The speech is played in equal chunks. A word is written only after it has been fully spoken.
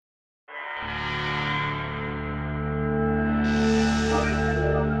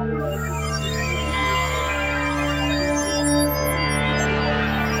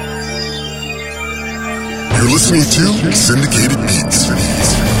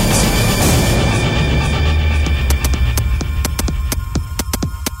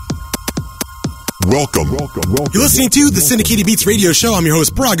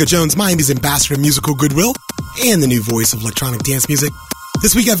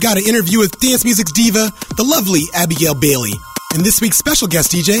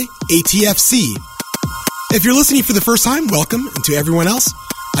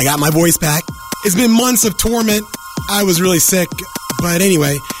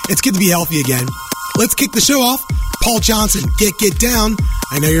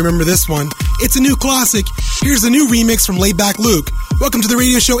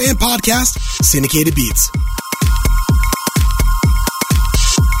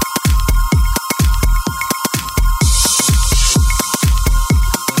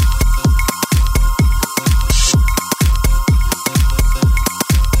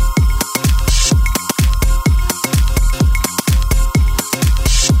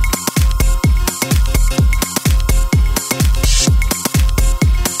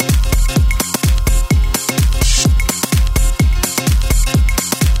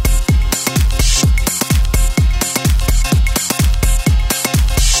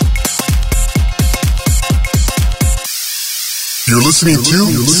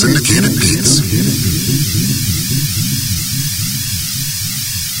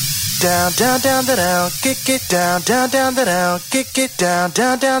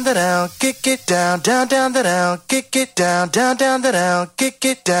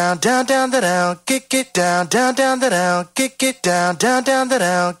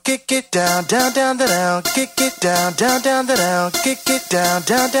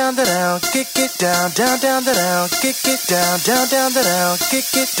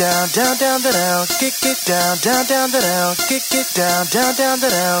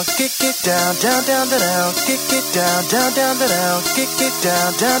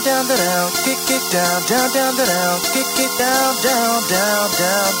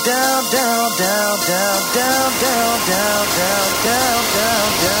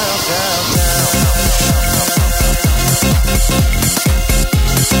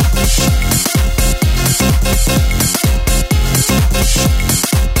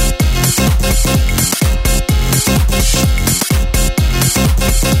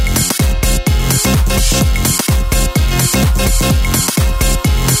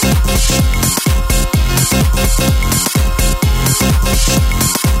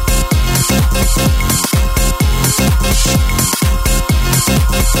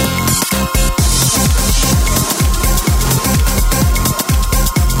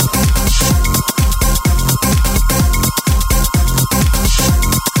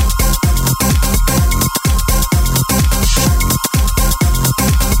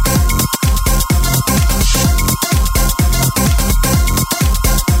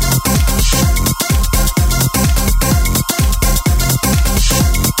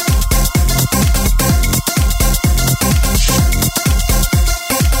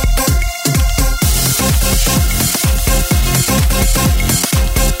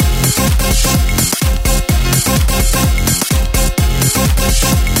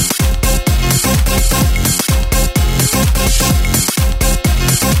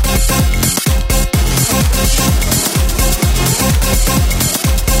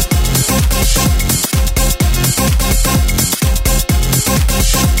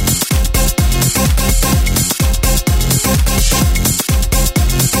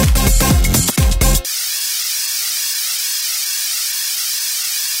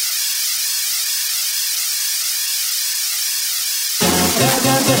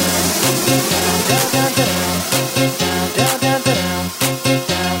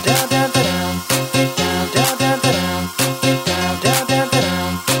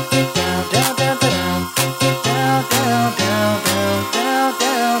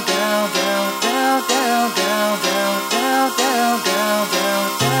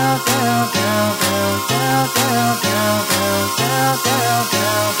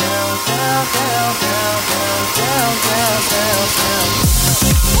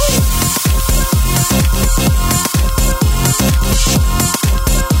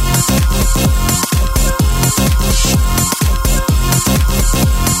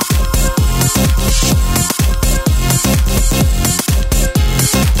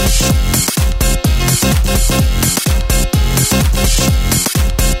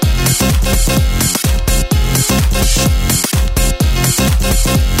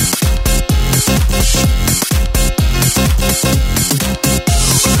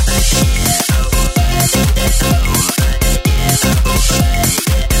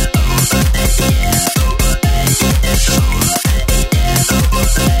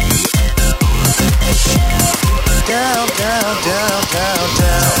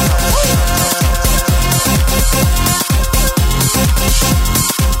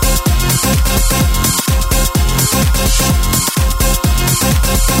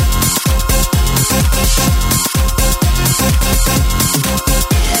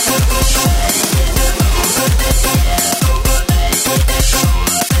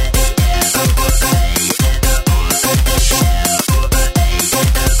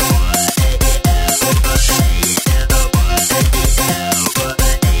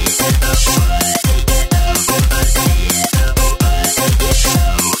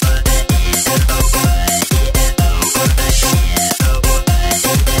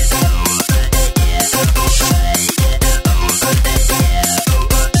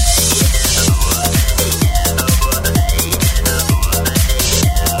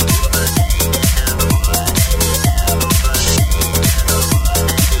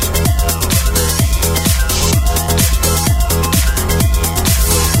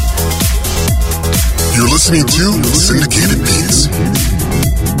listening to Syndicated Beats.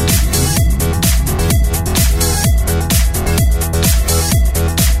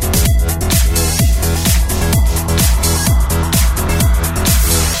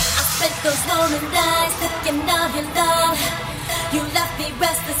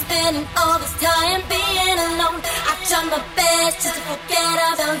 Spending all this time being alone, I try my best just to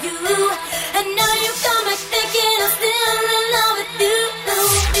forget about you. And now you come back thinking I'm still in love with you.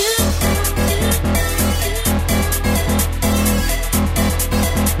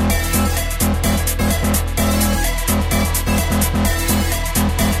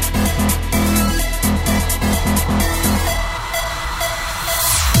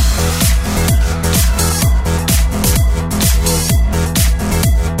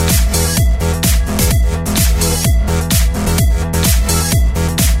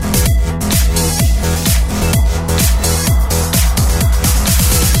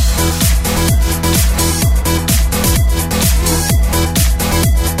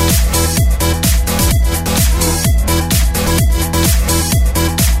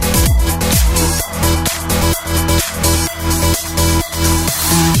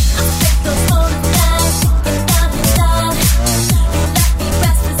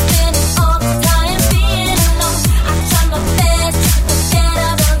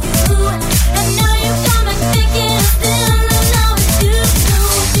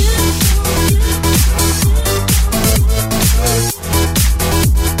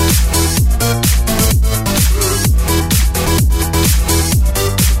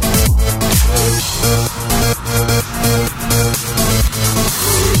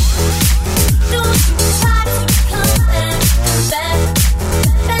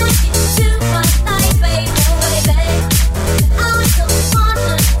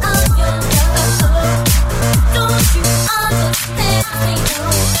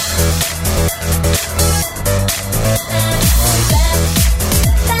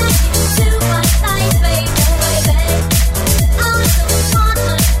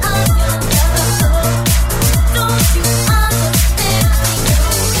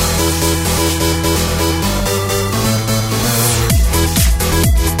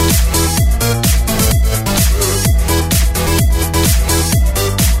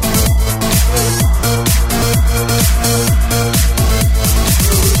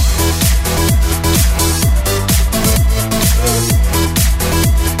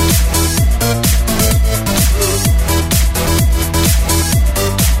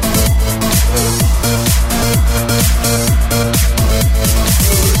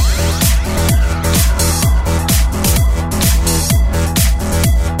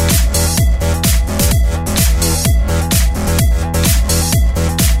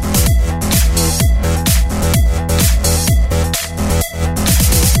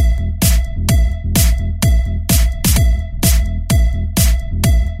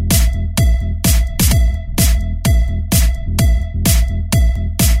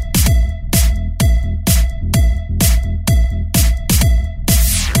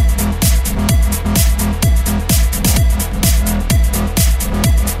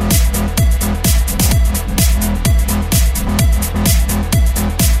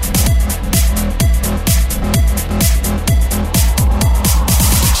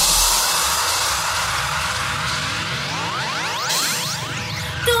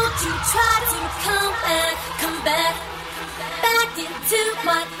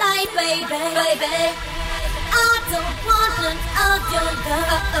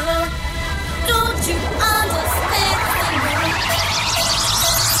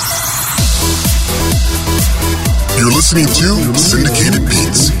 You're listening to Syndicated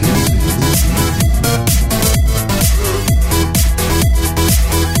Beats.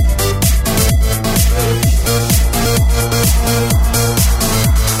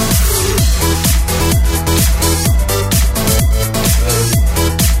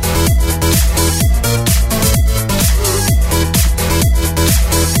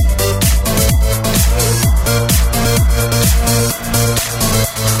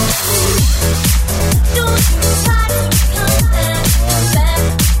 Don't you try to come back.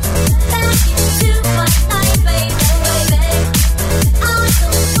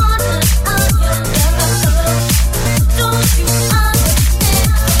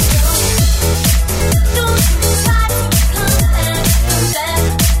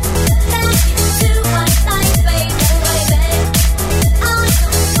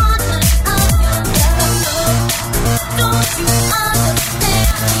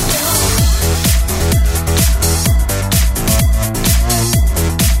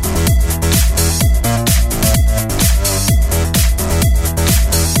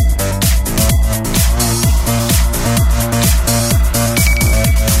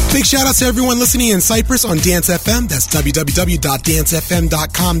 shout outs to everyone listening in Cyprus on Dance FM. That's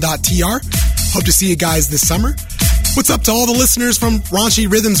www.dancefm.com.tr. Hope to see you guys this summer. What's up to all the listeners from Raunchy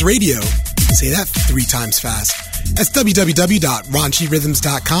Rhythms Radio? Say that 3 times fast. That's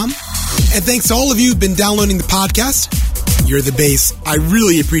www.raunchrhythms.com. And thanks to all of you who've been downloading the podcast. You're the bass. I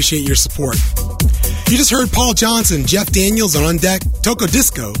really appreciate your support. You just heard Paul Johnson, Jeff Daniels on Deck, Toco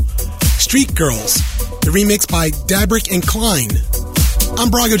Disco, Street Girls, the remix by Dabrick and Klein. I'm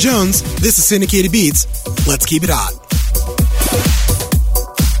Braga Jones. This is Syndicated Beats. Let's keep it hot.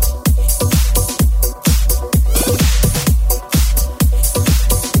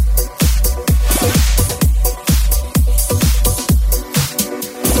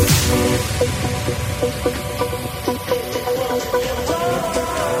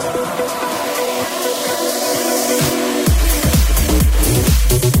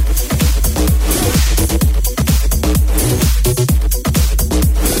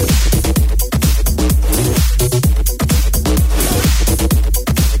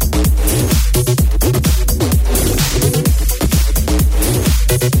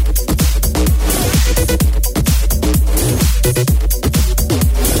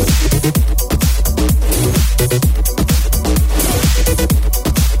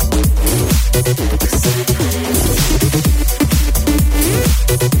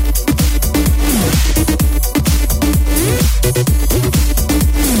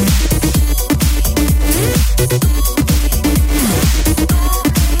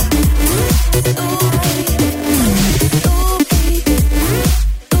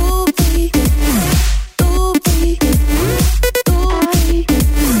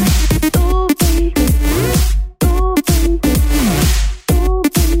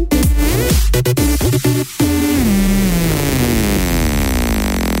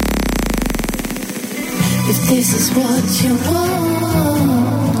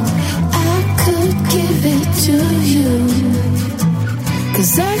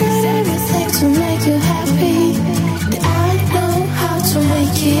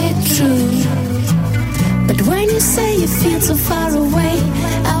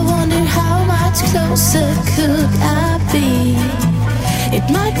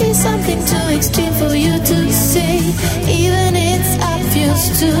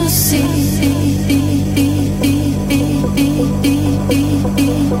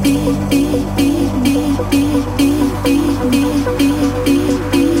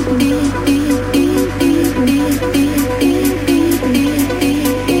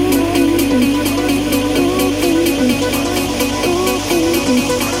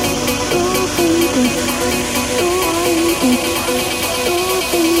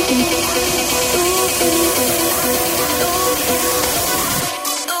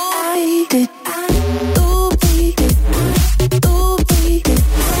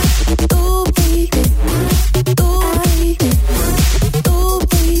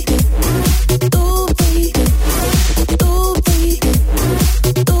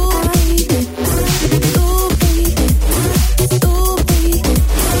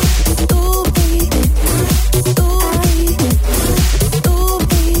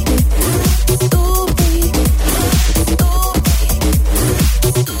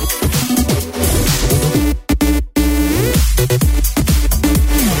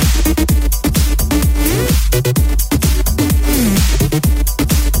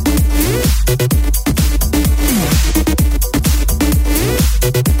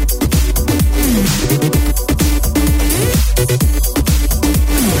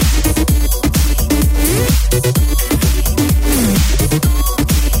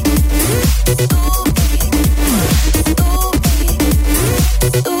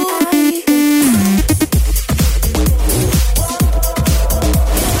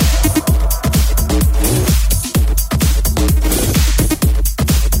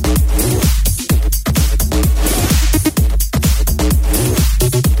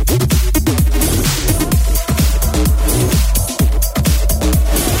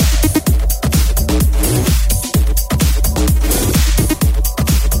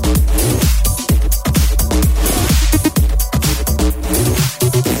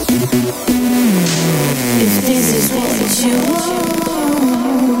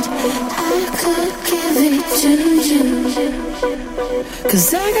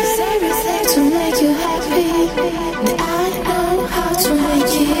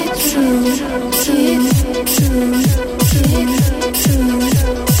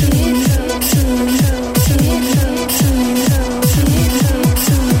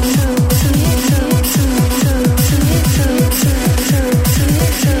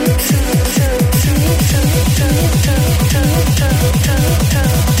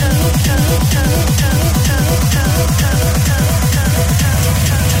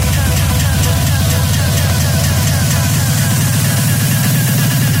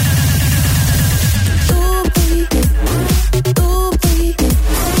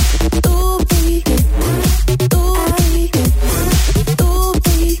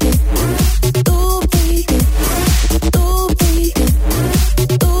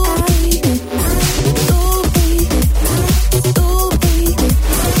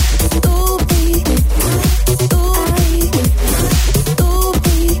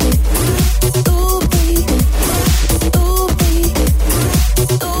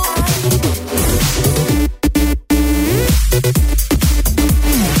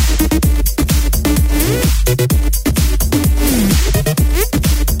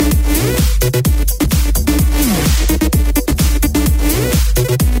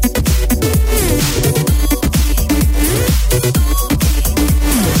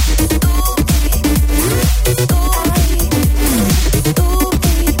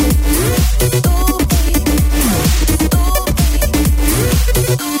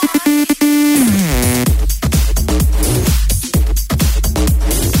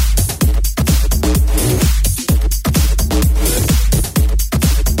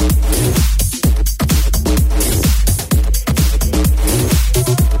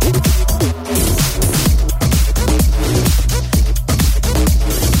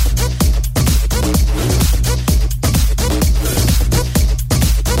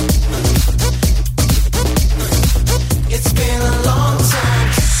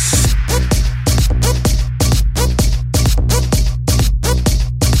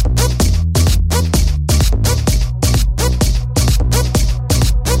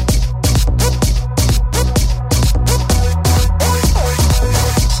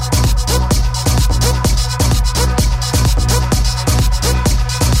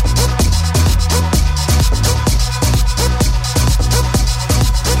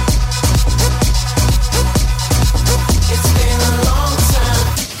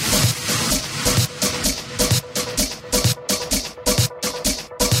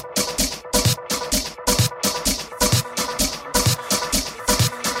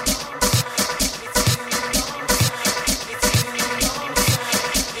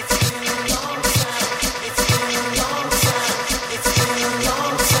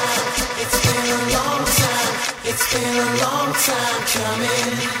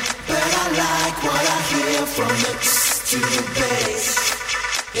 coming, but I like what I hear from the to the bass.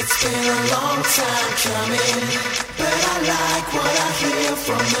 It's been a long time coming, but I like what I hear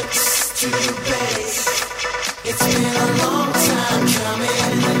from the to the bass. It's been a long time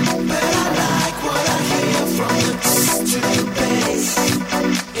coming, but I like what I hear from the to the bass.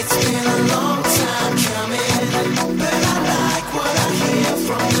 It's been a long time coming, but I like what I hear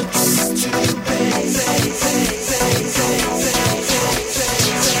from the to the bass.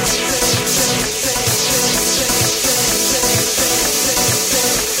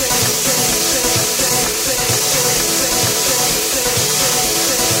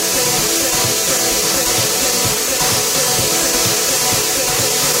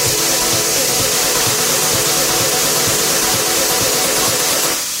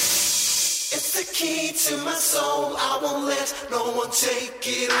 To my soul, I won't let no one take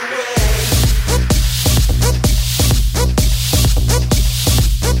it away.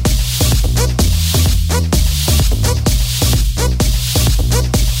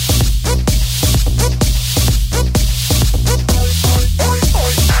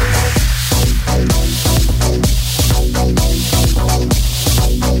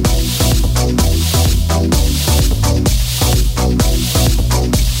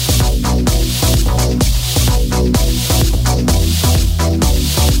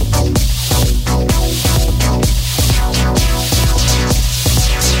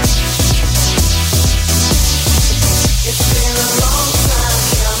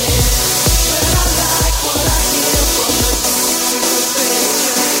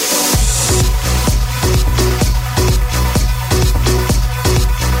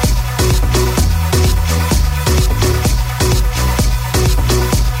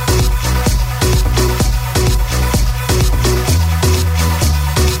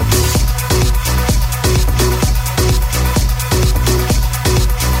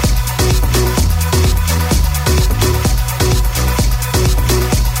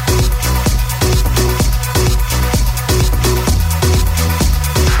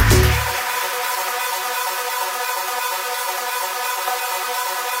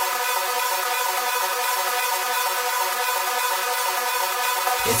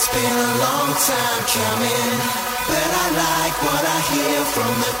 It's been a long time coming, but I like what I hear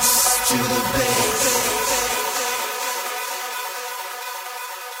from the to the bass.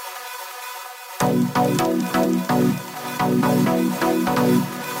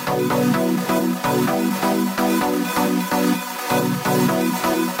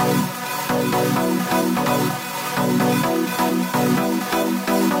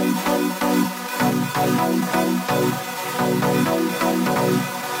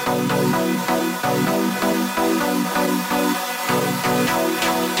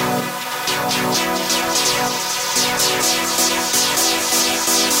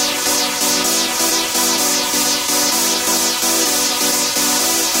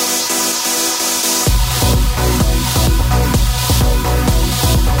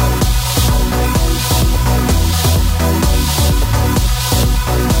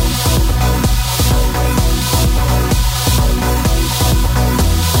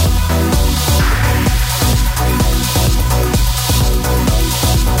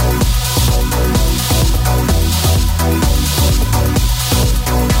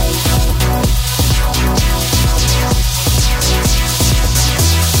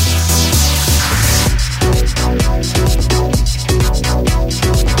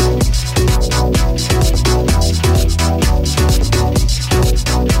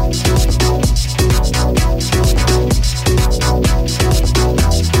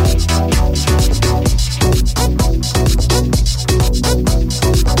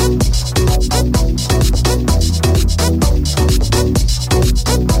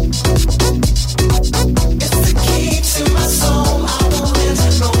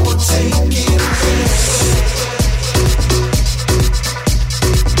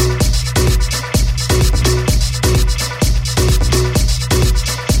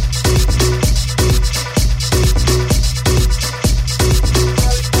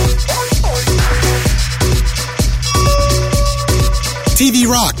 TV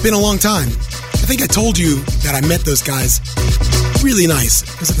Rock, been a long time. I think I told you that I met those guys. Really nice.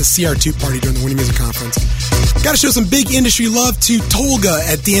 It was at the CR2 party during the Winter Music Conference. Got to show some big industry love to Tolga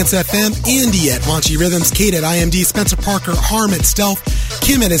at Dance FM, Andy at Raunchy Rhythms, Kate at IMD, Spencer Parker, Harm at Stealth,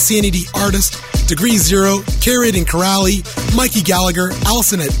 Kim at Insanity Artist, Degree Zero, Carrot and Corrali, Mikey Gallagher,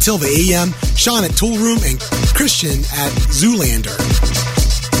 Allison at Till the AM, Sean at Tool Room, and Christian at Zoolander.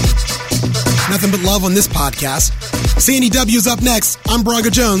 Nothing but love on this podcast. Sandy W's up next. I'm Braga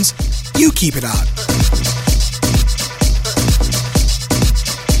Jones. You keep it out.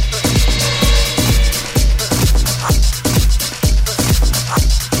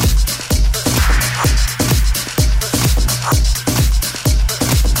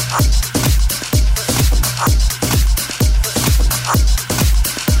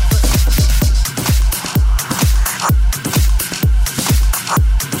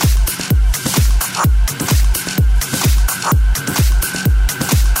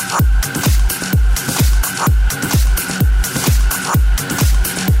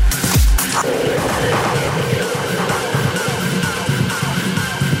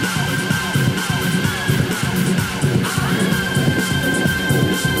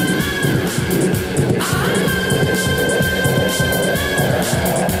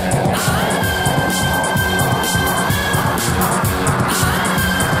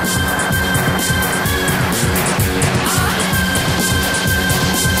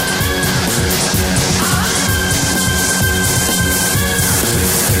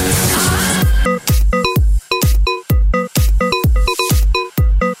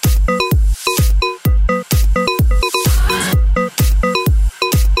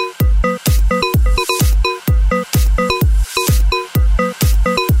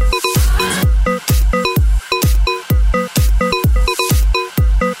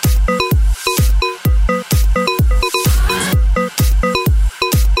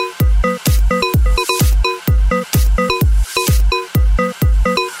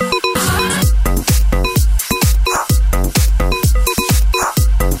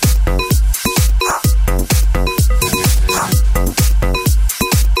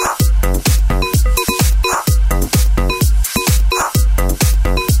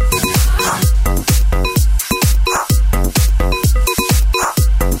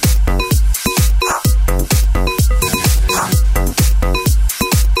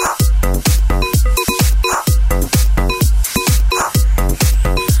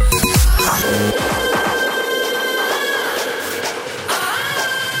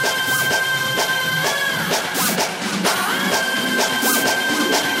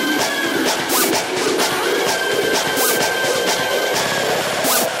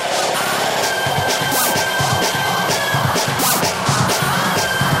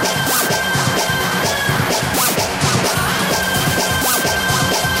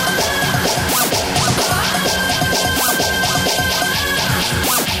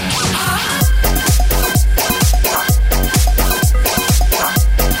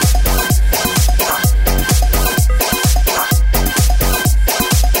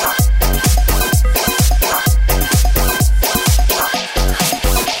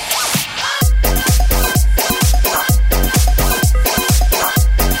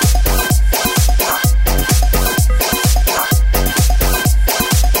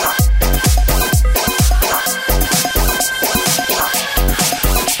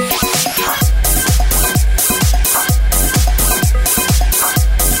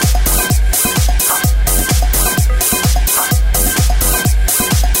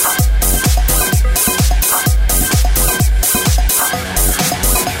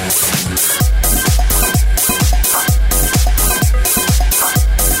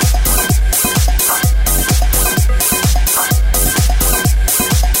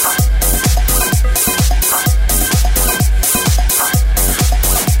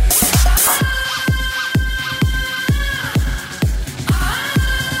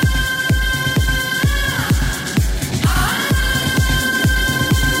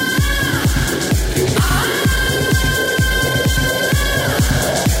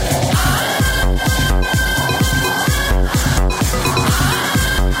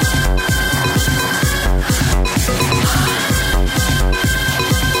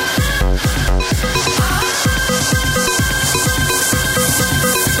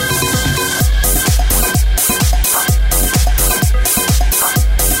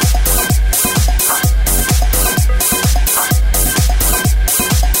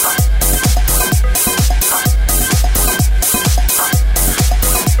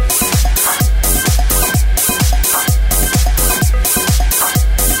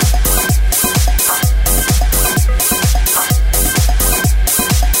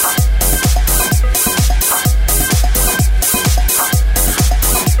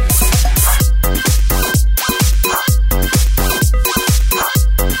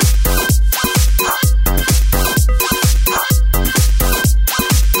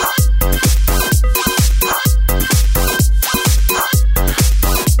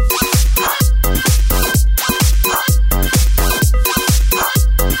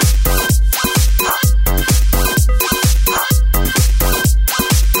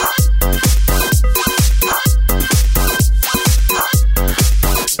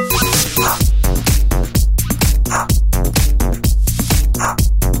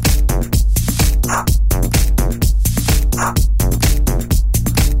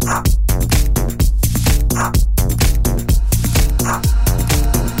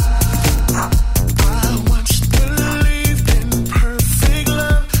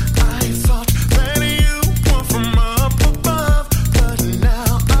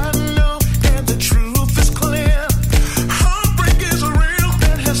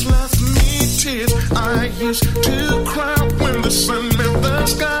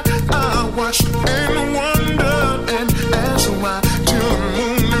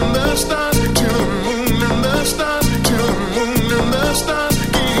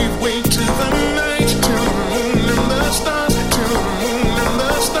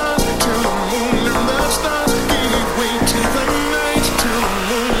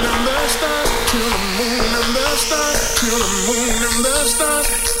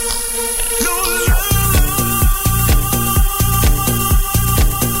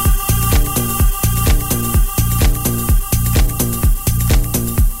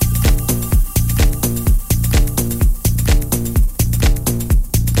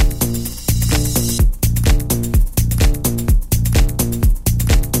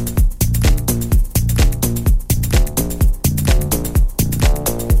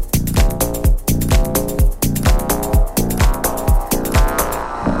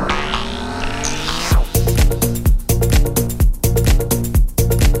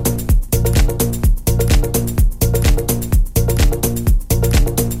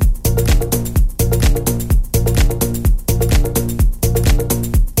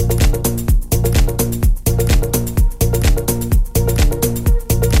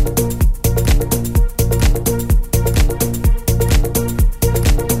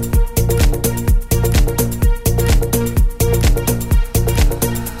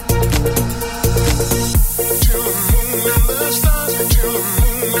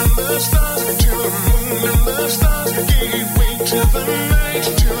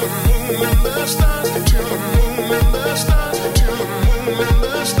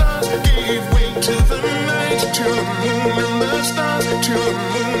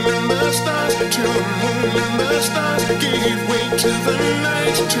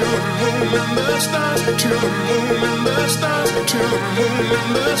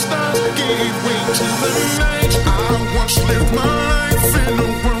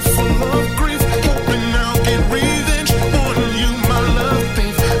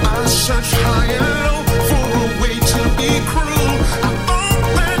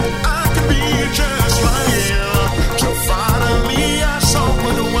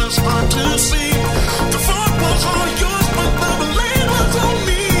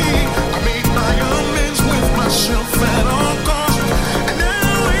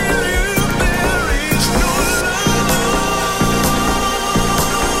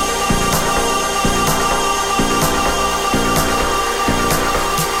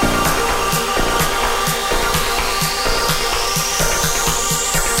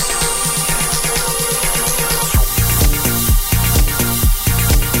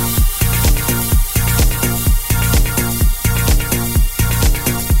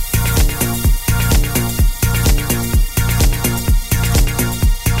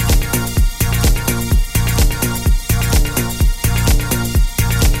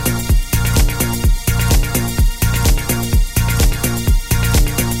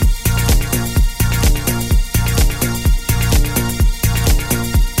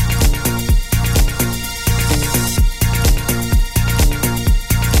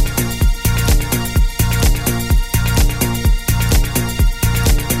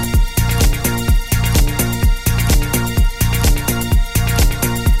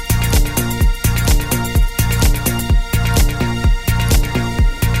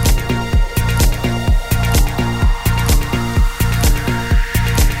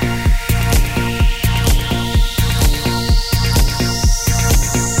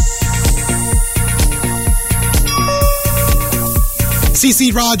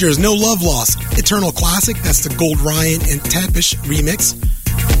 CeCe Rogers, No Love Lost, Eternal Classic. That's the Gold Ryan and Tepish remix.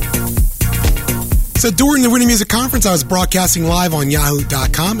 So during the Winter Music Conference, I was broadcasting live on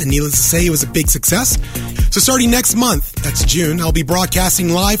Yahoo.com, and needless to say, it was a big success. So starting next month, that's June, I'll be broadcasting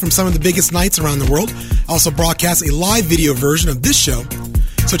live from some of the biggest nights around the world. I also broadcast a live video version of this show.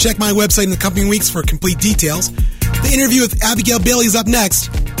 So check my website in the coming weeks for complete details. The interview with Abigail Bailey is up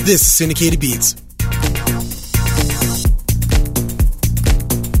next. This is Syndicated Beats.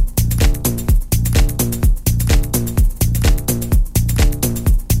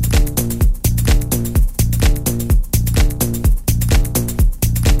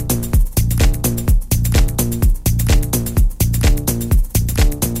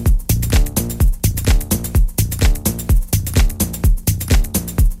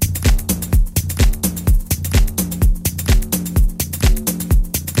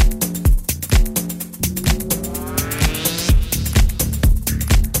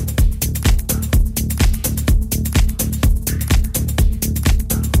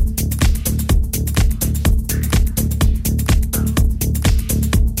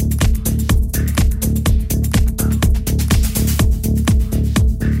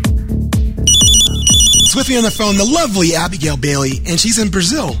 with me on the phone the lovely Abigail Bailey, and she's in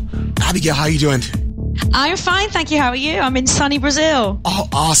Brazil. Abigail, how are you doing? I'm fine, thank you. How are you? I'm in sunny Brazil. Oh,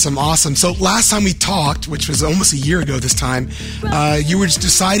 awesome. So last time we talked, which was almost a year ago this time, you were just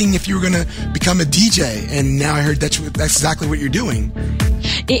deciding if you were going to become a DJ, and now I heard that's exactly what you're doing.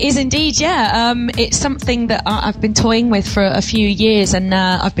 It is indeed, yeah. It's something that I've been toying with for a few years, and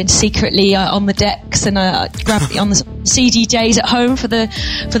I've been secretly on the decks and grabbed on the CDJs at home for the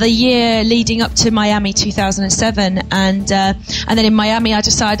year leading up to Miami 2007, and then in Miami I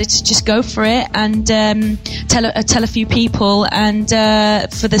decided to just go for it and tell a few people. And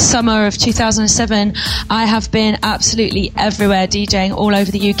for the summer of 2007, I have been absolutely everywhere, DJing all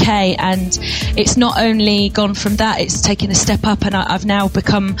over the UK, and it's not only gone from that; it's taken a step up, and I've now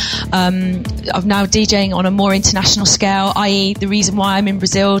DJing on a more international scale, i.e. the reason why I'm in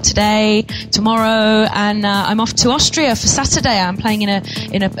Brazil today, tomorrow, and I'm off to Austria for Saturday. I'm playing in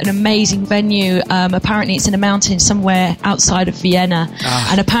an amazing venue. Apparently it's in a mountain somewhere outside of Vienna,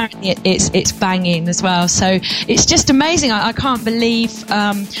 and apparently it's banging as well. So it's just amazing. I can't believe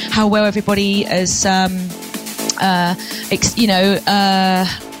how well everybody has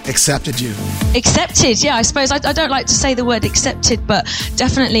accepted you. Accepted, yeah, I suppose. I don't like to say the word accepted, but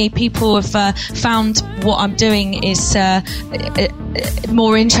definitely people have found what I'm doing is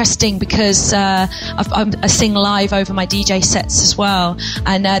more interesting because I sing live over my DJ sets as well,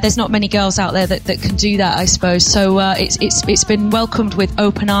 and there's not many girls out there that can do that, I suppose. So it's been welcomed with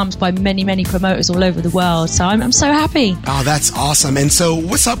open arms by many promoters all over the world. So I'm so happy. Oh, that's awesome. And so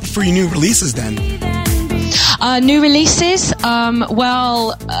what's up for your new releases then? New releases?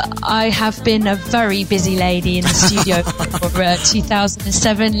 I have been a very busy lady in the studio for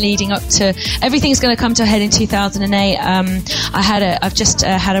 2007, leading up to everything's going to come to a head in 2008. I've just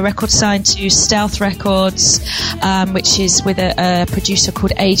had a record signed to Stealth Records, which is with a producer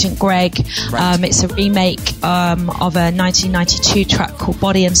called Agent Greg. Right. It's a remake of a 1992 track called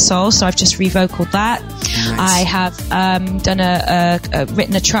Body and Soul, so I've just revocaled that. Nice. I have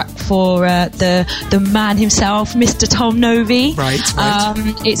written a track for the man himself, Mr. Tom Novi. Right.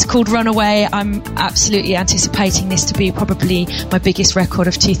 It's called Runaway. I'm absolutely anticipating this to be probably my biggest record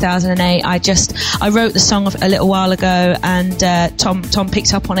of 2008. I wrote the song a little while ago, and Tom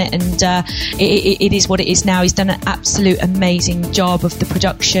picked up on it, and it is what it is now. He's done an absolute amazing job of the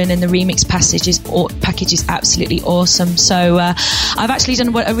production, and the remix package is absolutely awesome. So I've actually done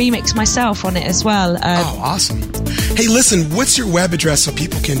a remix myself on it as well. Oh, awesome. Hey, listen, what's your web address so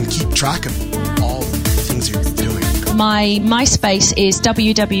people can keep track of all the things you're doing? My MySpace is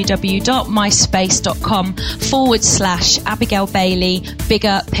www.myspace.com/Abigail Bailey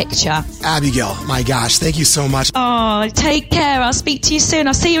Bigger Picture. Abigail, my gosh, thank you so much. Oh, take care. I'll speak to you soon.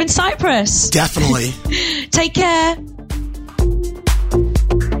 I'll see you in Cyprus. Definitely. Take care.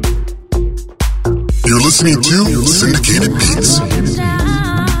 You're listening to Syndicated Beats.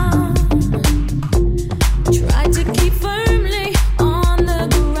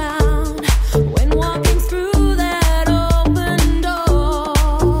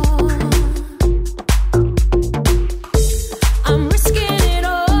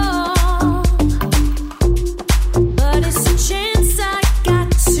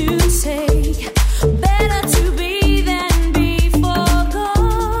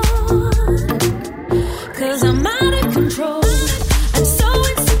 I'm out of control.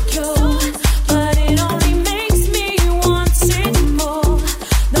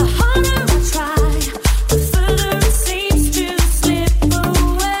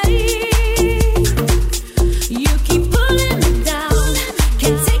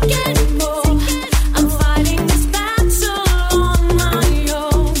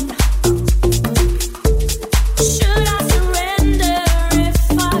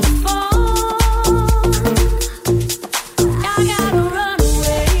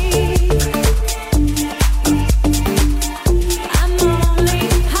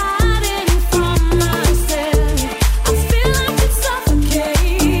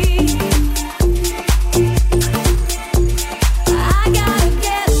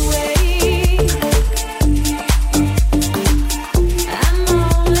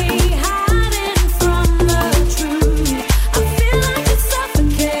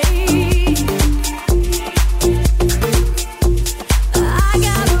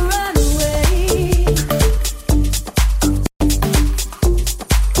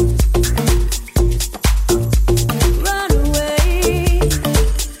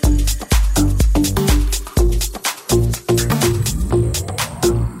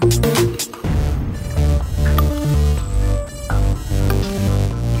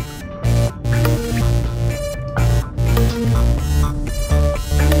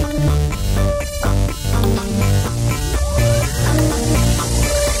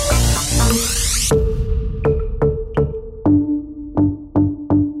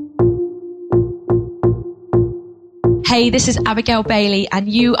 Hey, this is Abigail Bailey,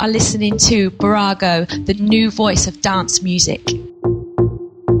 and you are listening to Barago, the new voice of dance music.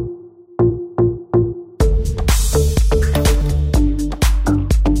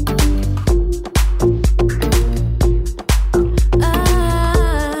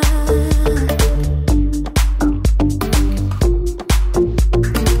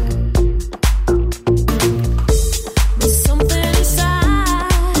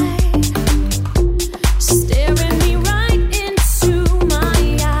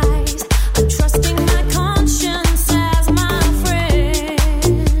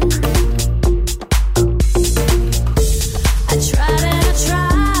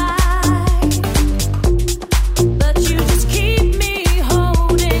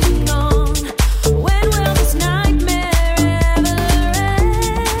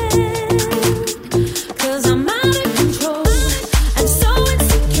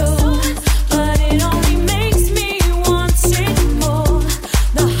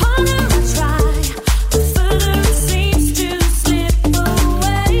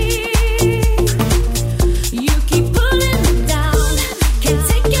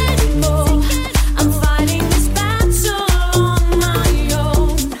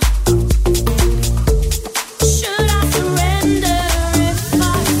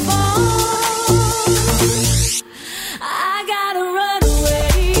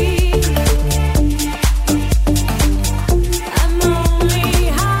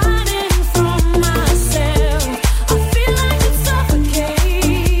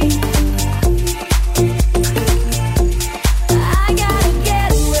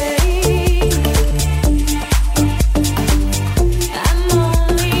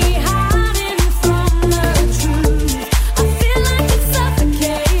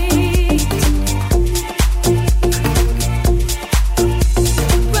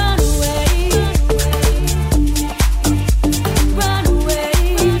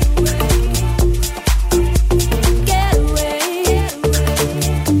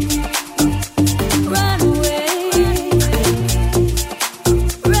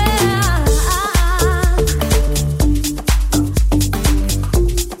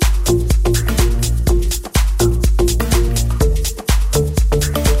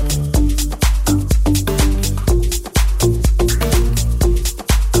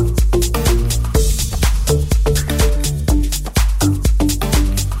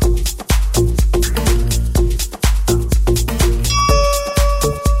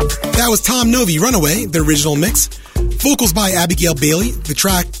 Runaway, the original mix. Vocals by Abigail Bailey. The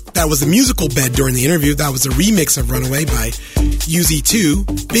track that was the musical bed during the interview, that was a remix of Runaway by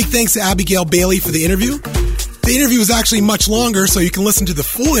UZ2. Big thanks to Abigail Bailey for the interview. The interview was actually much longer, so you can listen to the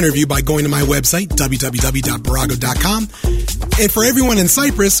full interview by going to my website, www.barago.com. And for everyone in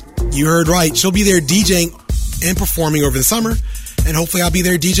Cyprus, you heard right, she'll be there DJing and performing over the summer, and hopefully I'll be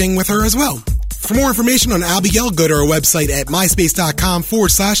there DJing with her as well. For more information on Abigail, go to our website at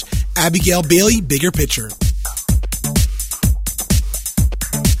myspace.com/Abigail Bailey Bigger Picture.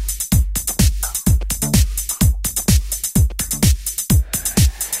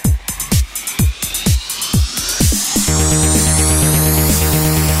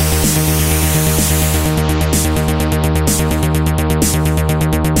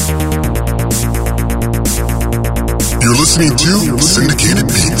 You're listening to Syndicated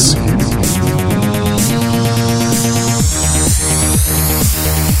Beats.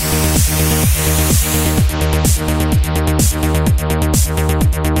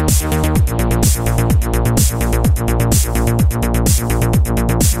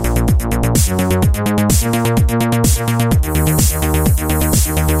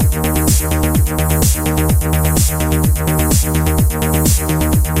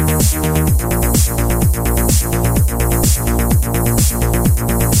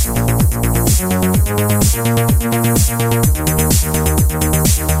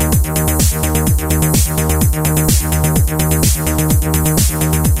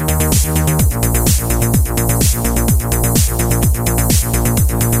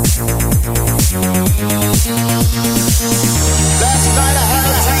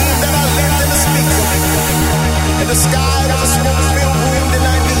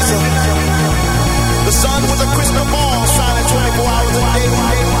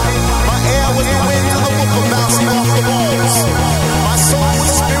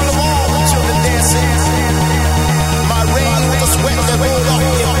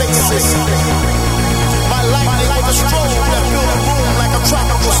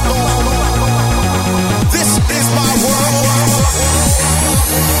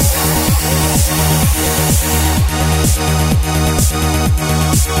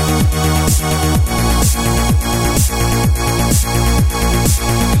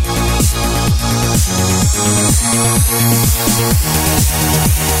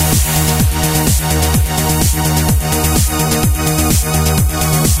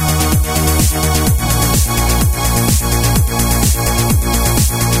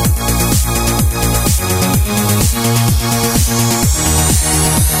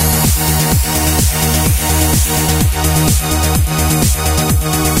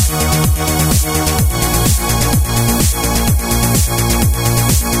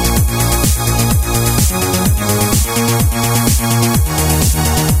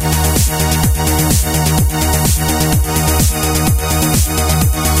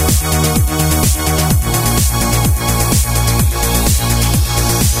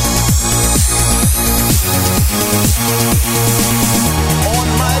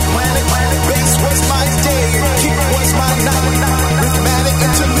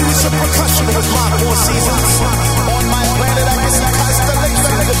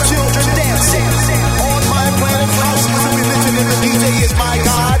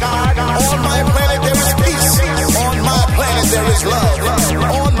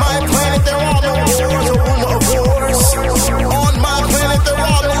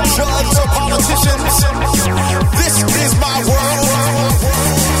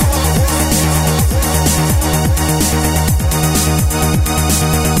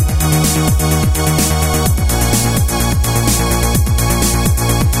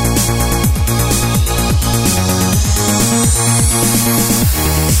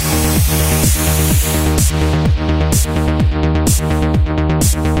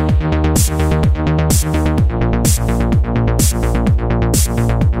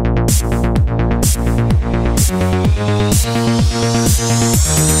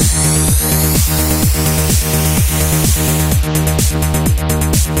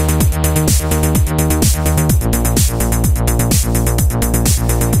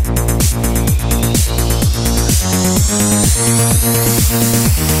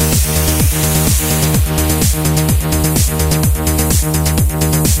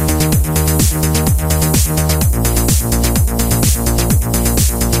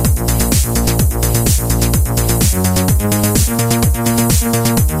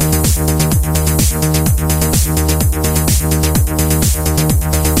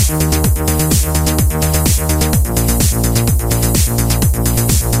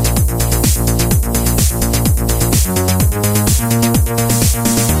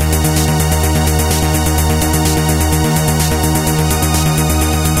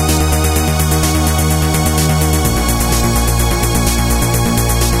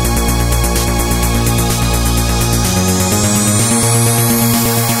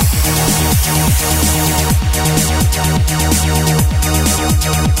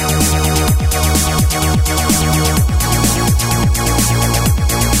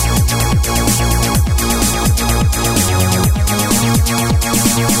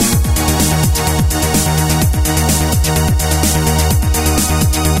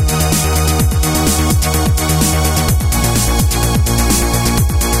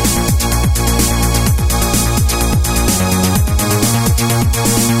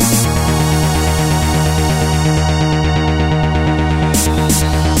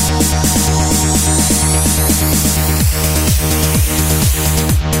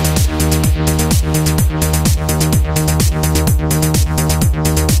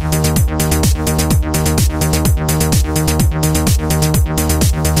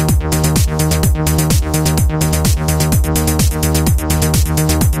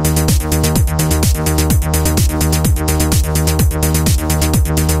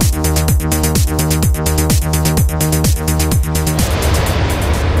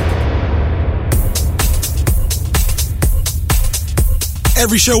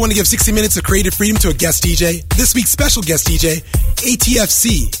 Every show, I want to give 60 minutes of creative freedom to a guest DJ. This week's special guest DJ,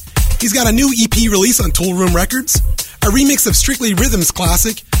 ATFC. He's got a new EP release on Tool Room Records, a remix of Strictly Rhythms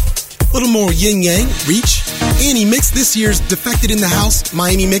classic, a little more Yin Yang, Reach, and he mixed this year's Defected in the House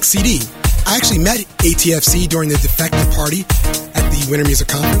Miami Mix CD. I actually met ATFC during the Defected party at the Winter Music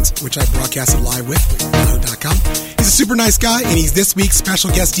Conference, which I broadcasted live with Yahoo.com. He's a super nice guy, and he's this week's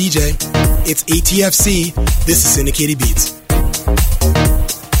special guest DJ. It's ATFC. This is Syndicated Beats.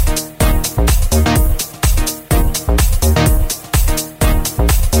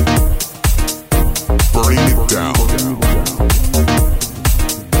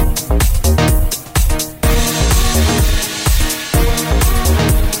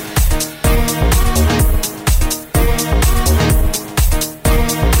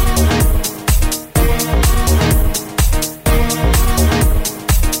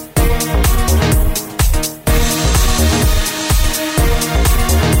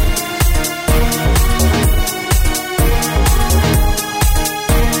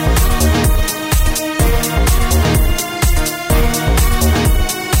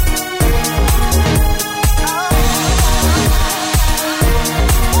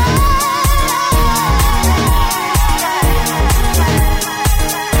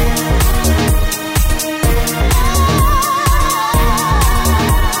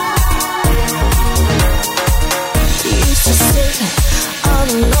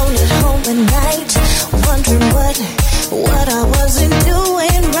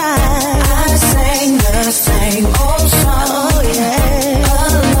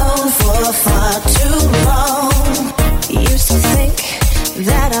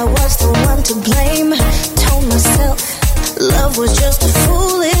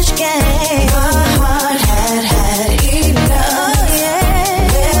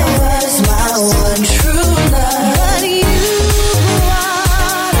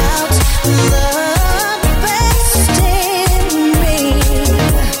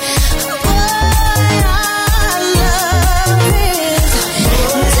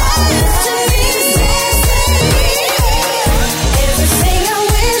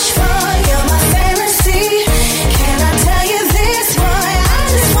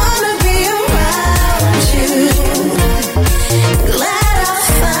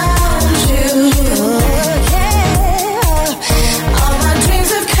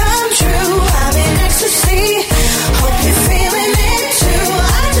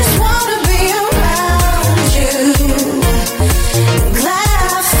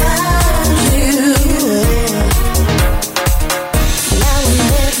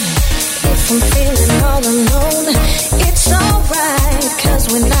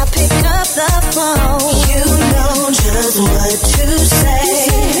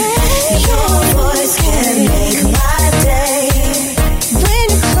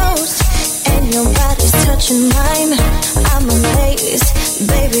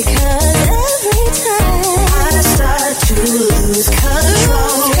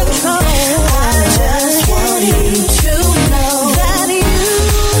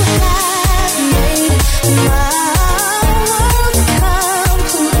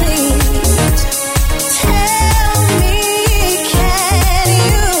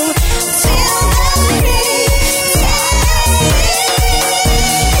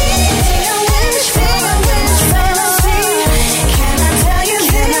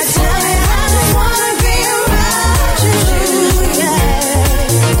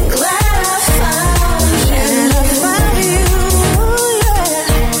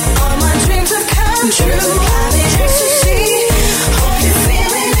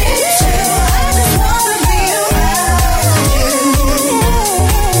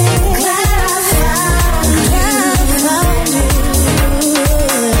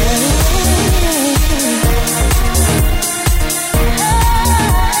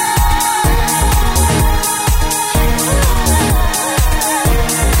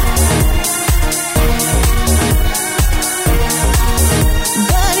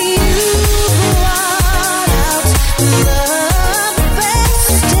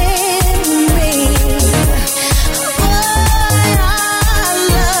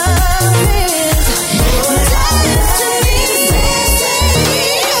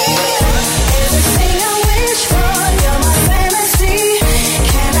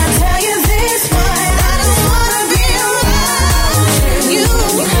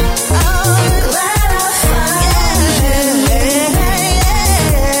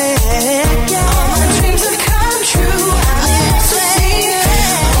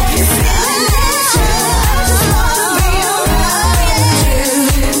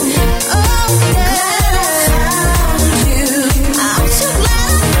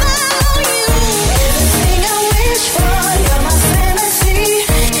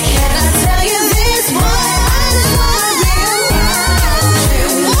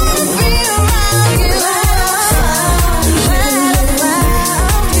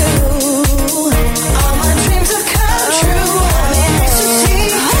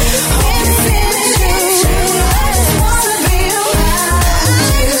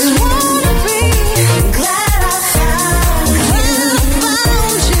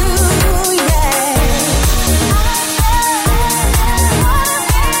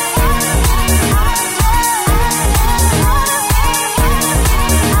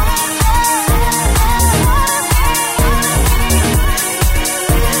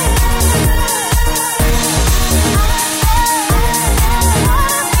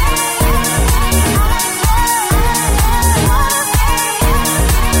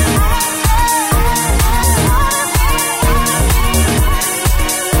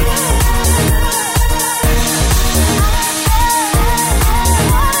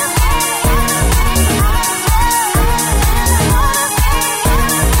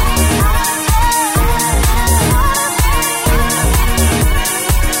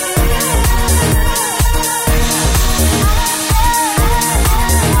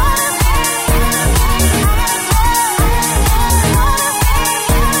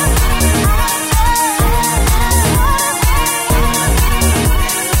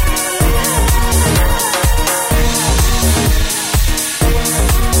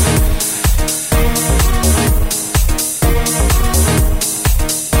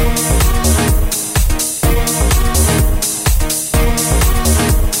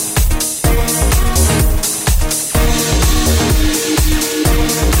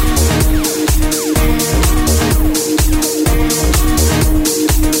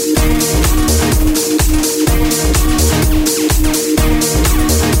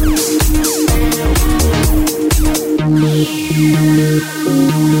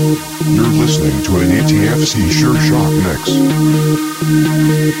 TFC Sure Shot Mix.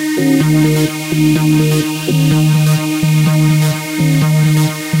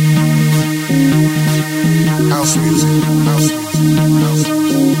 House music, house music,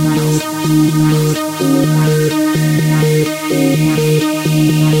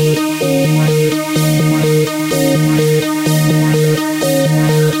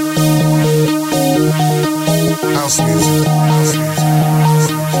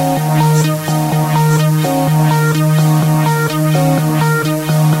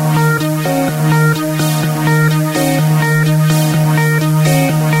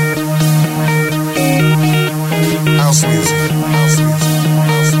 house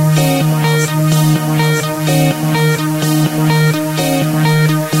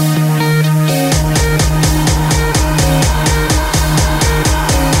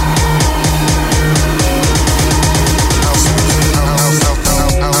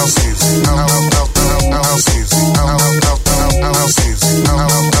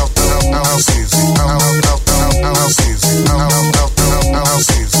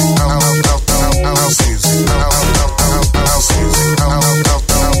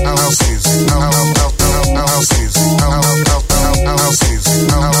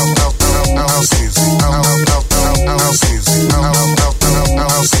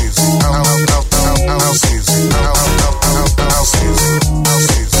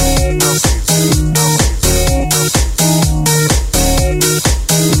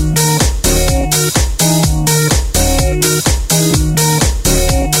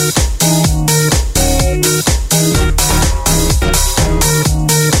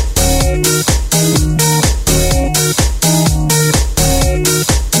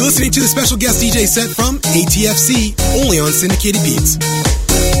Special guest DJ set from ATFC, only on Syndicated Beats.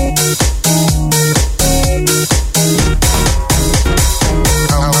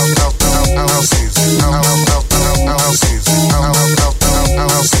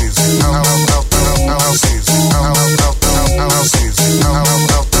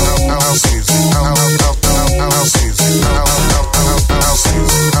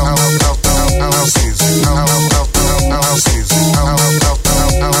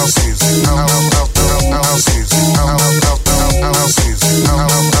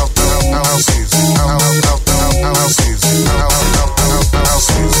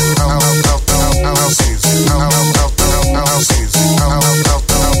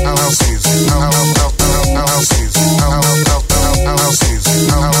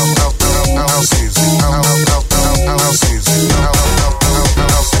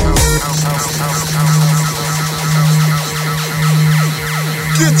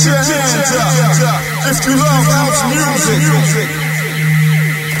 Get your hands up if you love house music.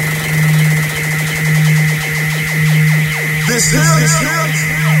 This here is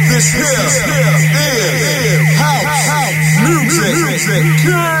house music.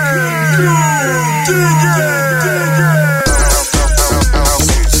 Dig it.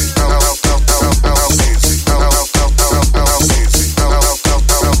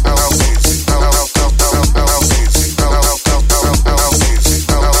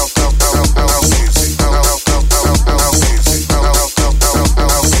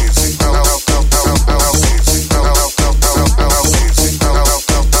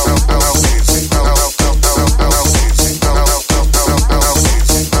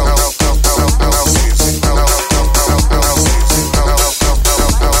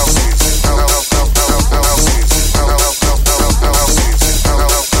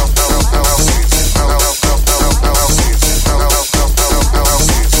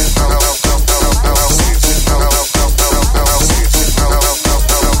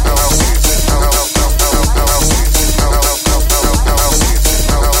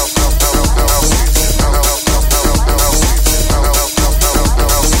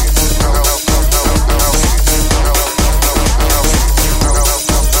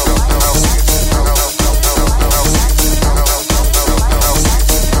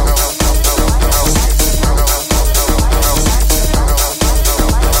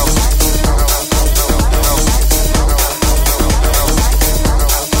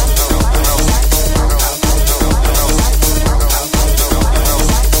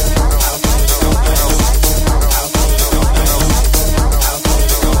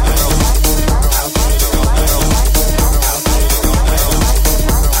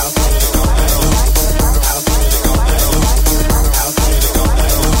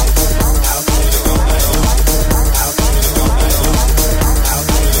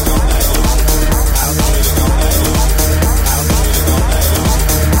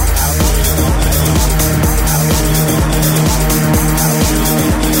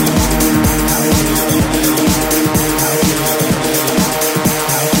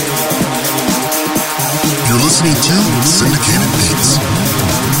 listening to Syndicated Beats.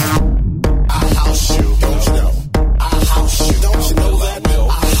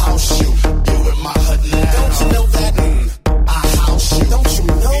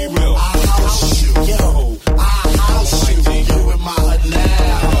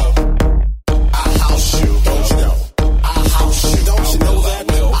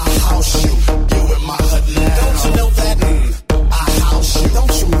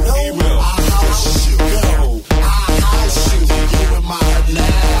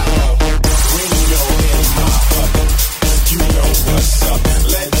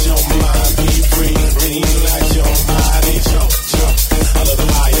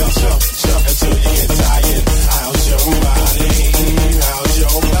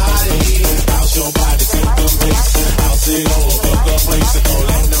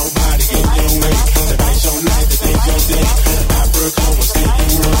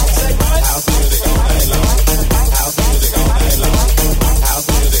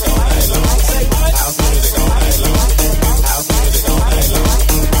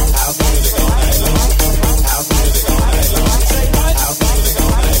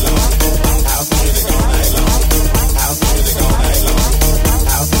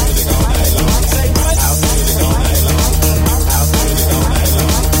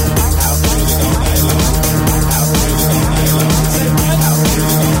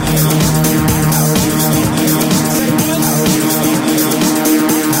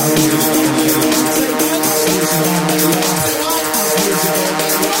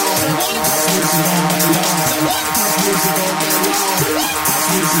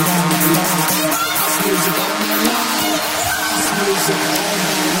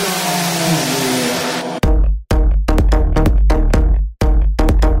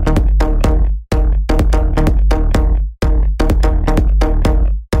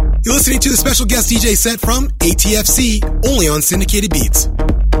 You're listening to the special guest DJ set from ATFC, only on Syndicated Beats.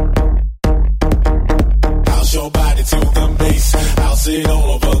 Bounce your body to the bass. Bounce it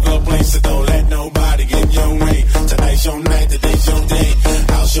all over the place. So don't let nobody get in your way. Tonight's your night, today's your day.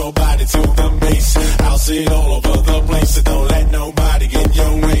 Bounce your body to the bass. Bounce it all over the place. So don't let nobody get in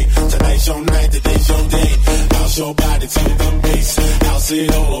your way. Tonight's your night, today's your day. Bounce your body to the bass. Bounce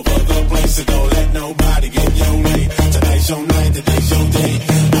it all over the place. So don't let nobody get in your way. Tonight's your night, today's your day.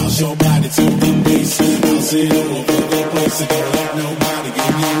 Bounce your body to the bass. Bounce it all over the place. So don't let nobody get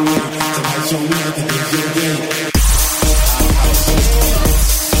in your way. Tonight's your night, today's your day.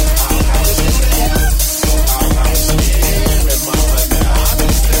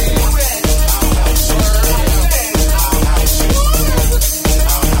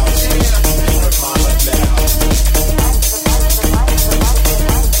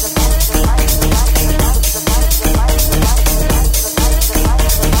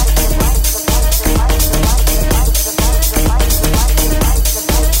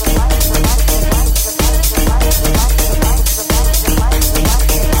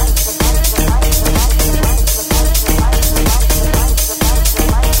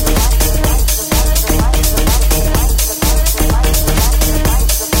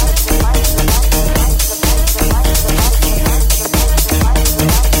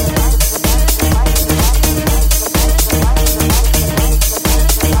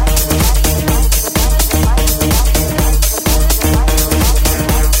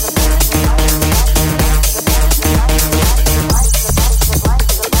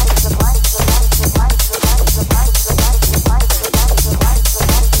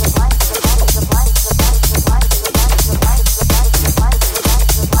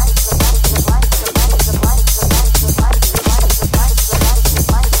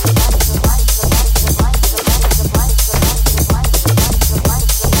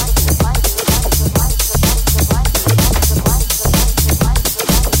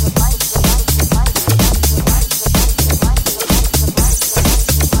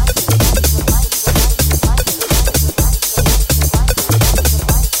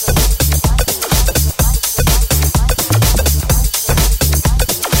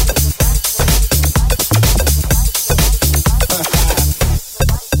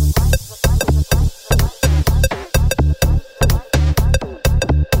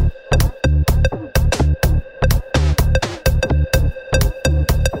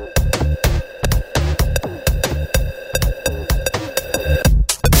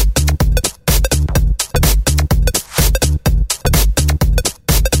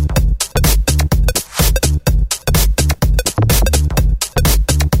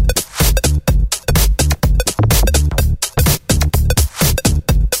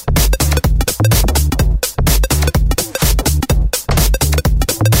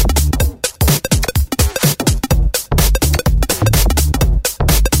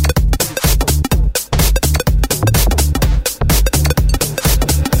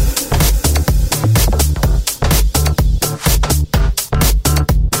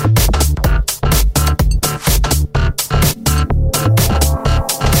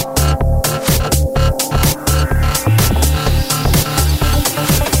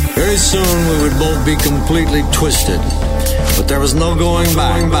 both be completely twisted. But there was no going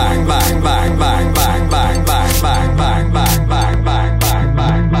back, back, back, back, back, back, back, back, back, back, back, back, back, back,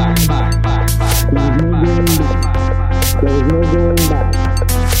 back, back, back, back.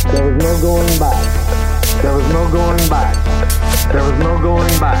 There was no going back. There was no going back. There was no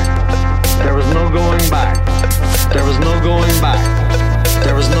going back. There was no going back. There was no going back.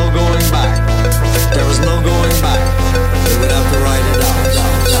 There was no going back. There was no going back. There was no going back. We would have to write it out.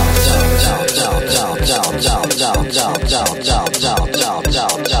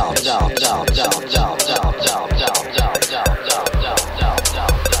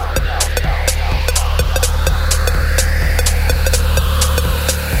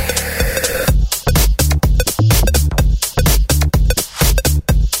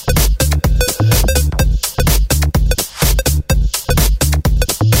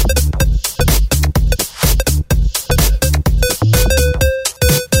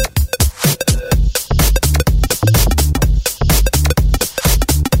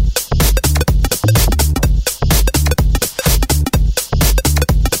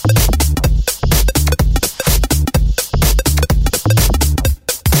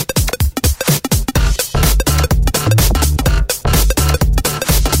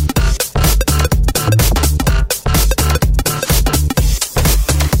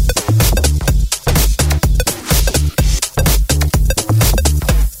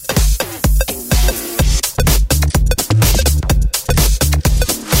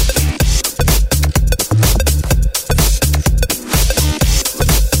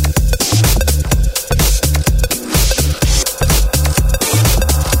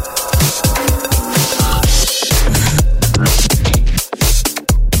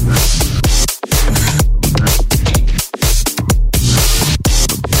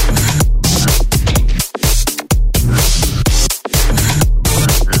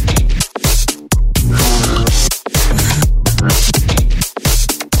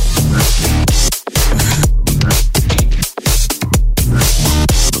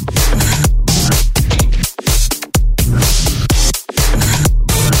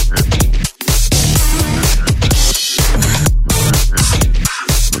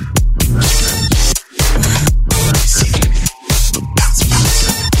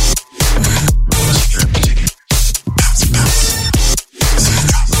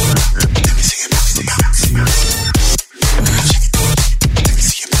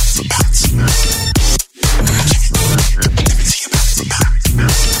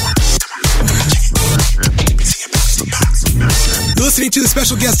 To the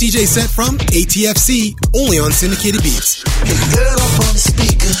special guest DJ set from ATFC, only on Syndicated Beats. Hey girl, up on the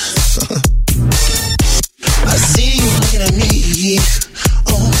speaker. I see you looking at me.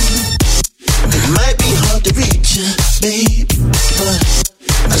 Oh, it might be hard to reach you, babe, but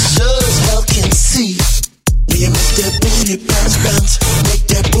I sure as hell can see. Will you make that booty bounce, bounce? Make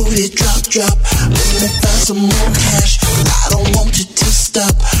that booty drop, drop. Let me find some more cash, 'cause I don't want you to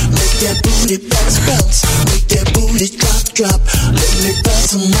stop. Make that booty bounce, bounce. Make that booty drop, drop. Let me find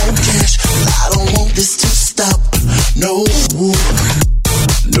some more cash, 'cause I don't want this to stop. No,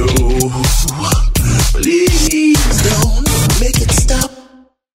 no, please don't make it stop.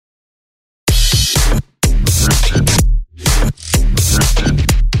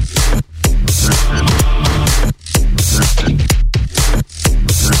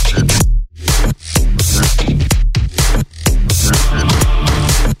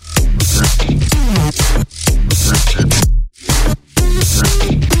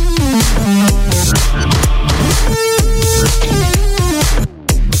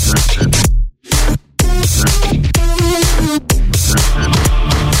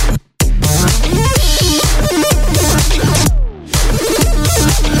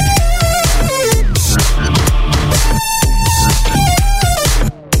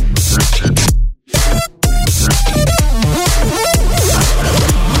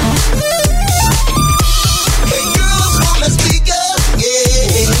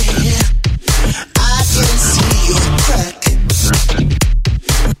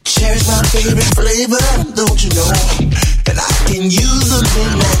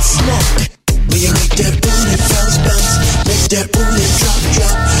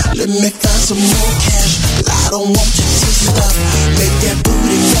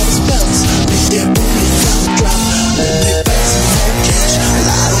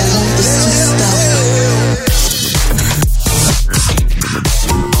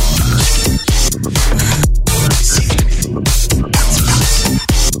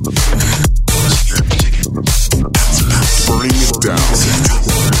 down.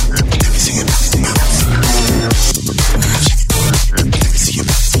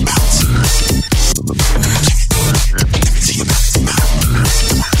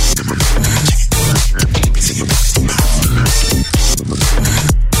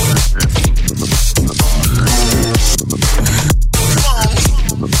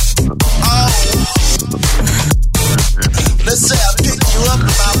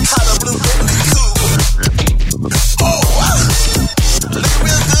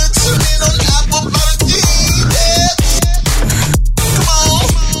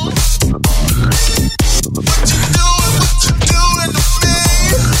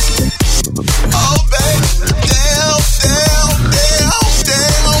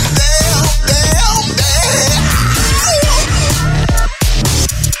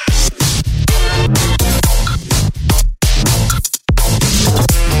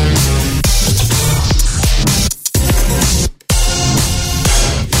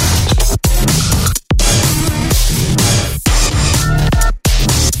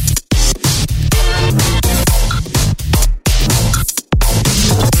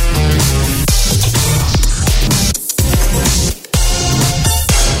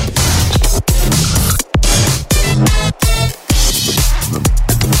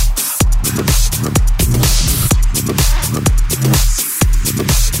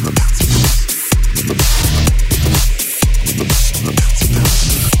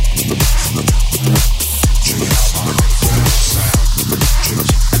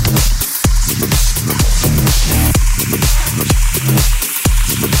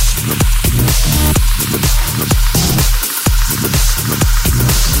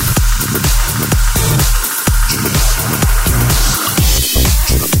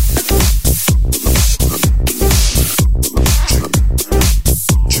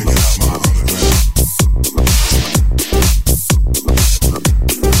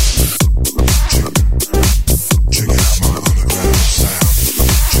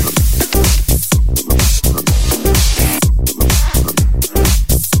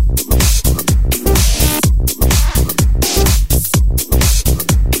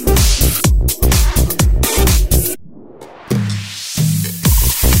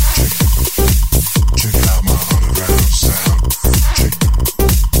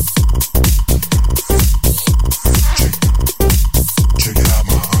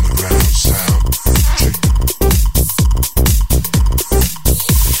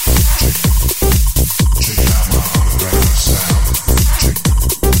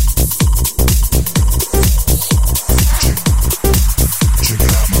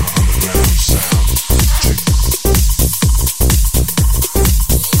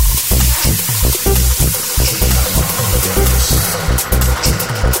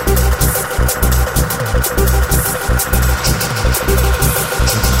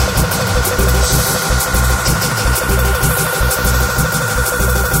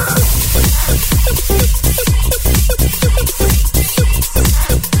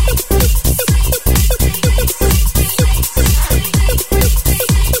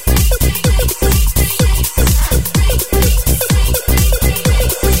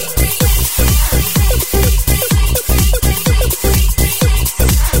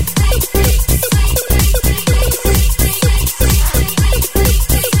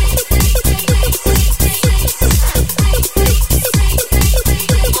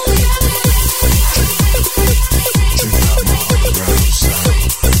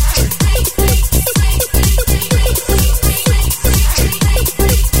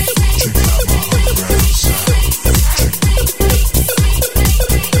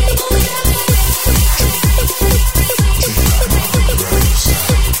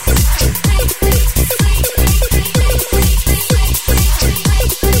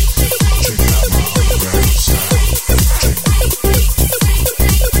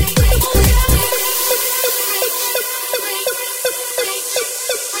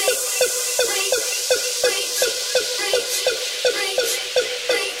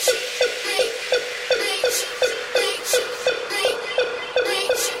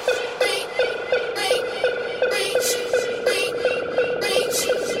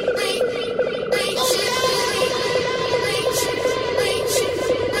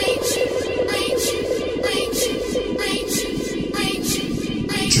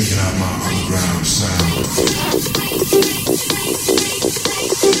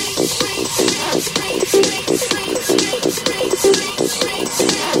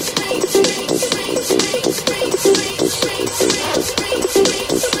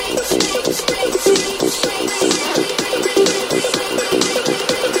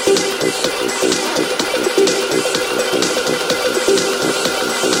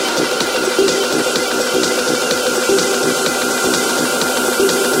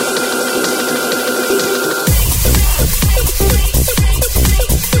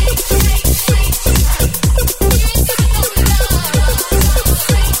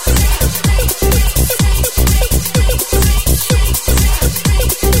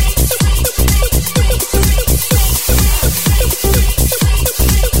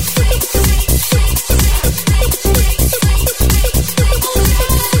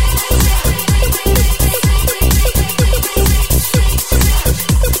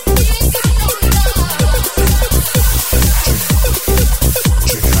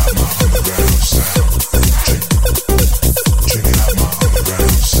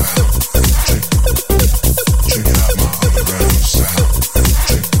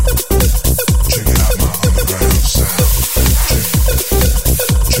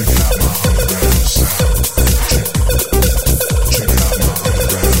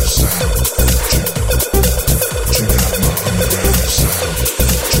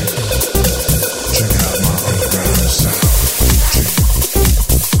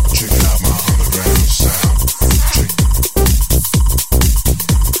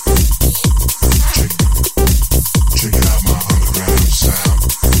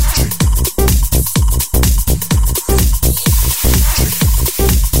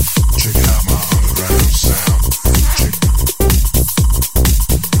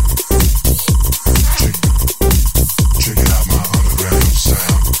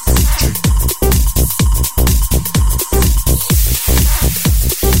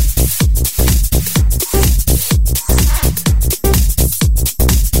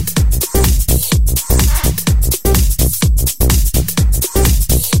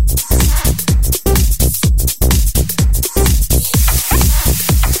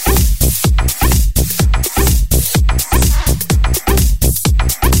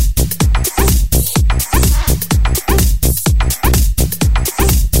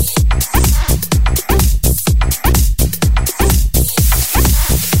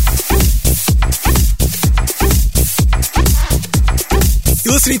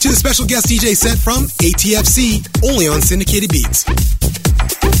 listening to the special guest DJ set from ATFC, only on Syndicated Beats.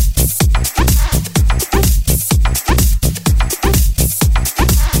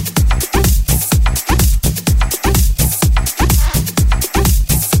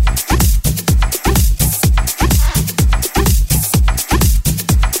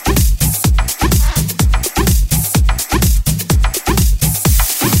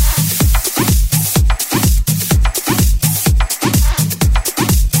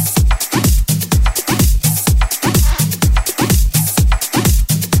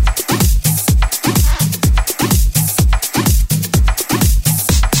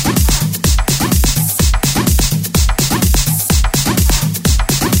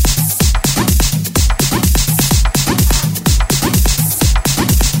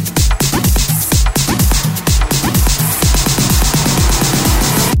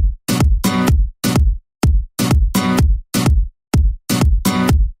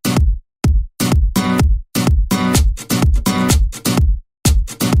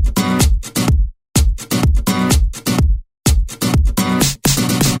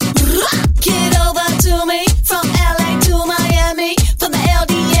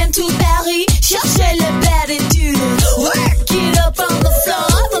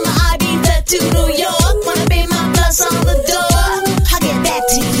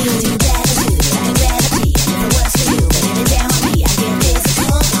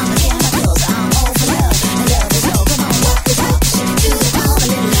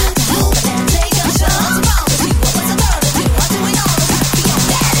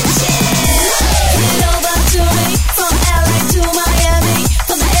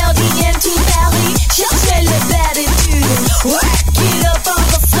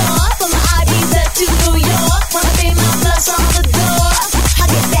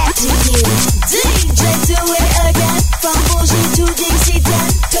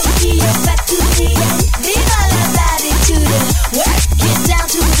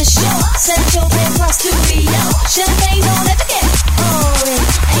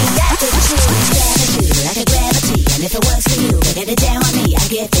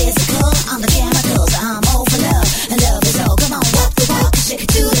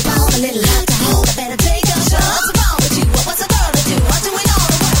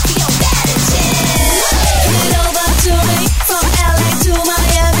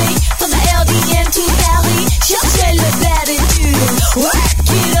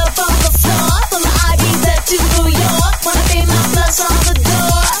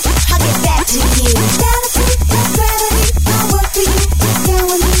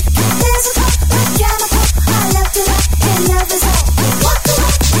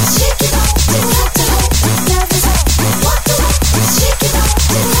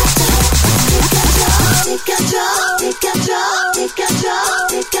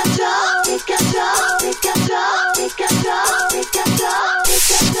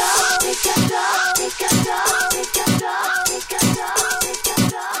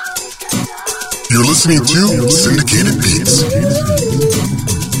 You're listening to Syndicated Beats.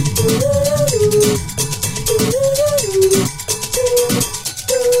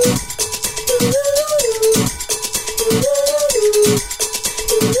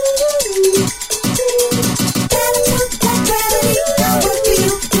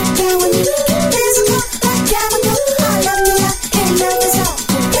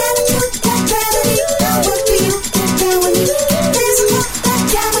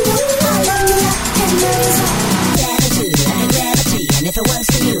 If it was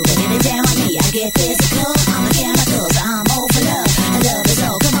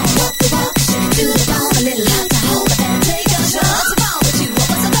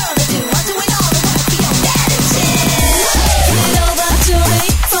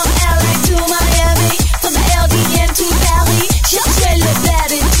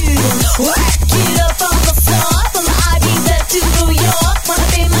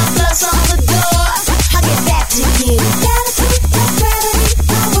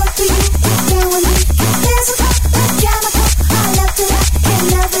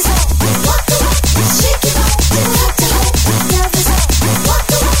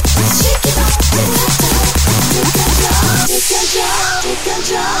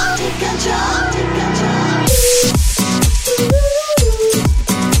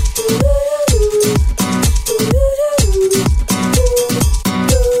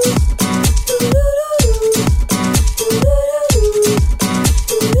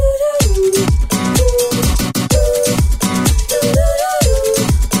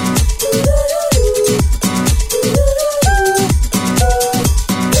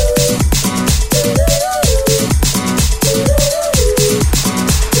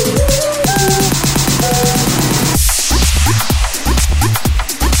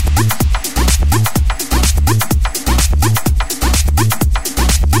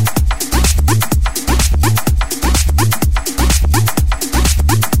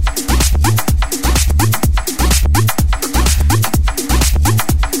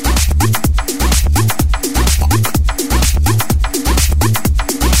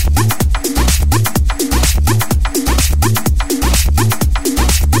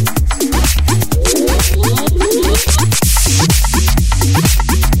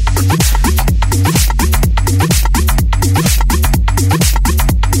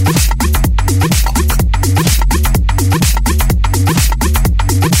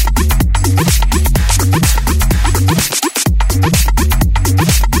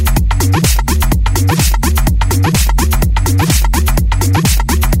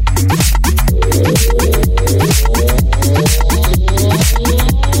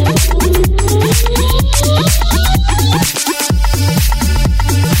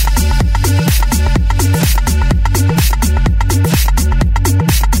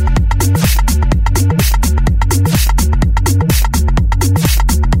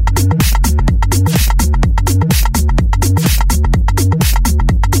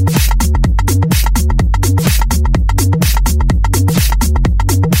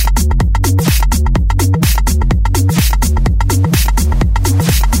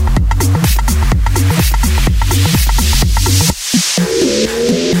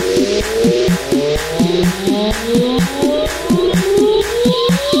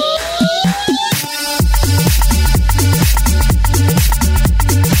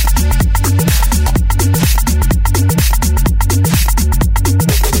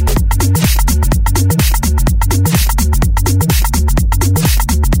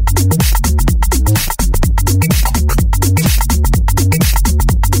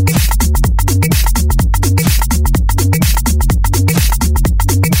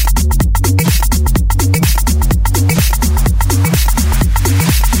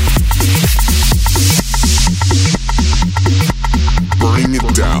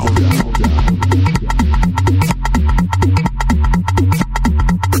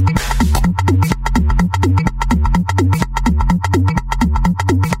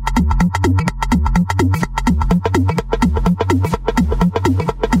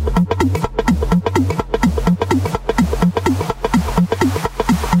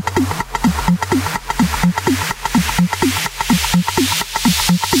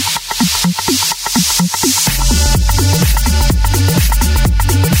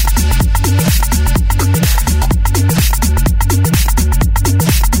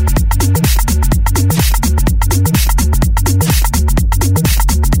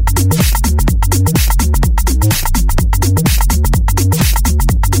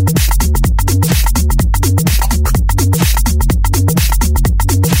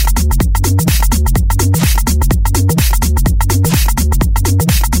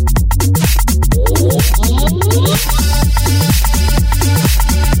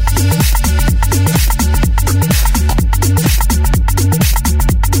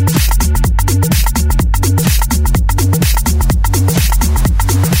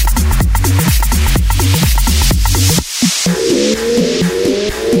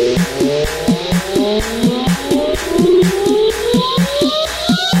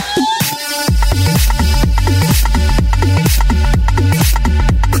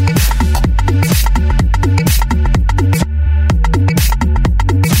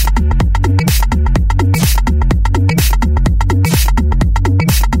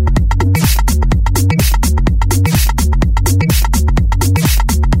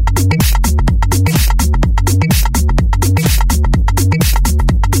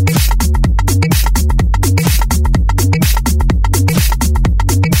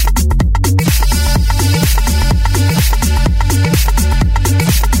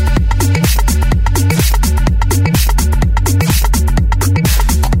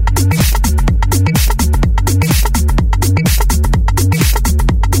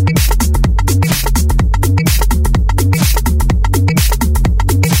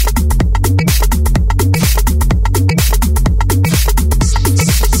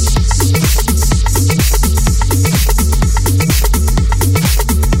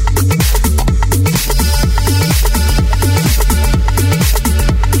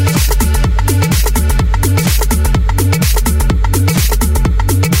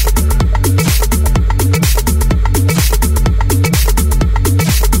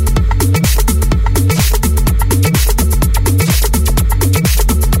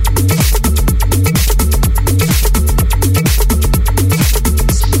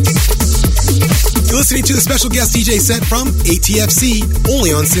to the special guest DJ set from ATFC,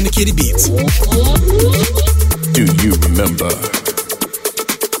 only on Syndicated Beats. Do you remember?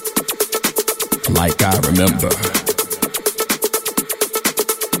 Like I remember.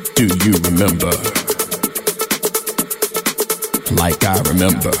 Do you remember? Like I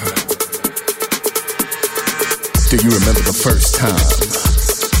remember. Do you remember the first time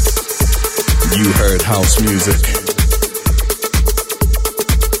you heard house music?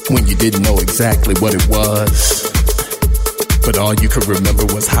 When you didn't know exactly what it was, but all you could remember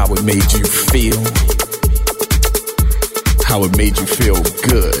was how it made you feel. How it made you feel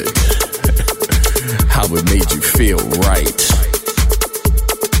good. How it made you feel right.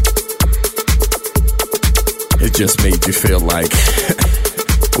 It just made you feel like,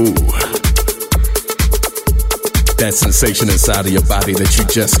 ooh, that sensation inside of your body that you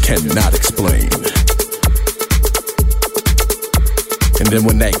just cannot explain. And then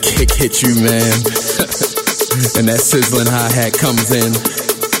when that kick hits you, man, and that sizzling hi-hat comes in,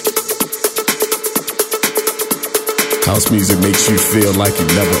 house music makes you feel like you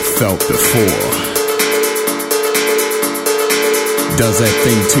never felt before. Does that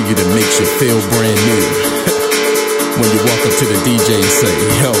thing to you that makes you feel brand new. When you walk up to the DJ and say,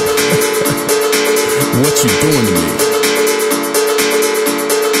 yo, what you doing to me?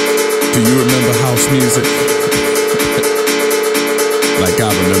 Do you remember house music? Like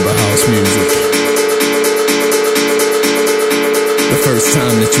I remember house music. The first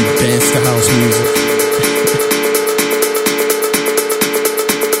time that you danced to house music.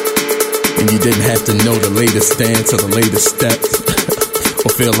 And you didn't have to know the latest dance or the latest step or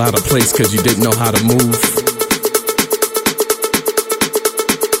feel out of place because you didn't know how to move.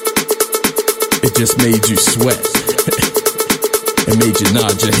 It just made you sweat. It made you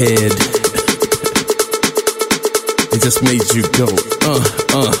nod your head. It just made you go,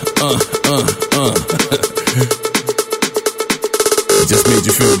 It just made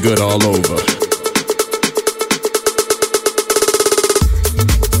you feel good all over.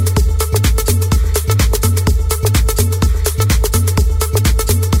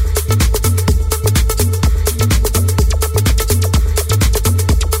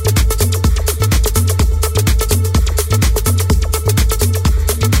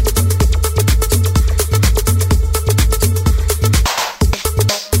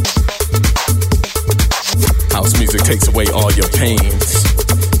 Takes away all your pains,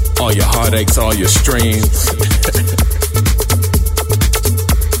 all your heartaches, all your strains.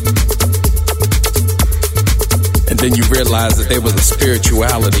 And then you realize that there was a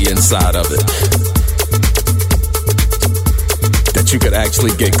spirituality inside of it, that you could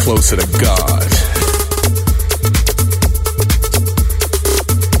actually get closer to God.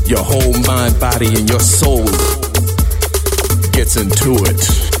 Your whole mind, body, and your soul gets into it.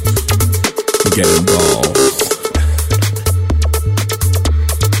 Get involved.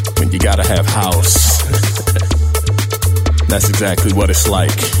 You gotta have house. That's exactly what it's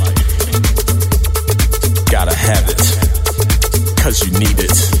like. Gotta have it, 'cause you need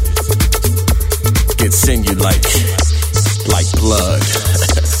it. Gets in you like blood,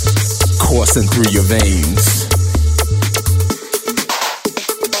 coursing through your veins.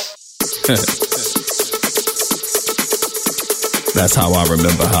 That's how I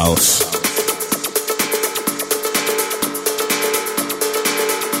remember house.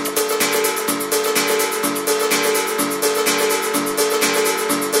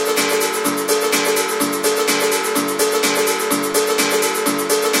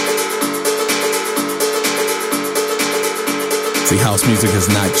 See, house music is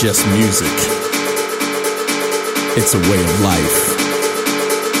not just music. It's a way of life.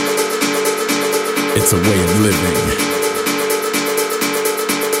 It's a way of living.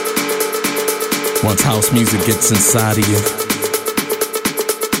 Once house music gets inside of you,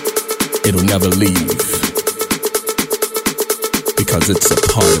 it'll never leave. Because it's a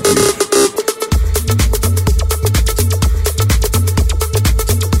part of you.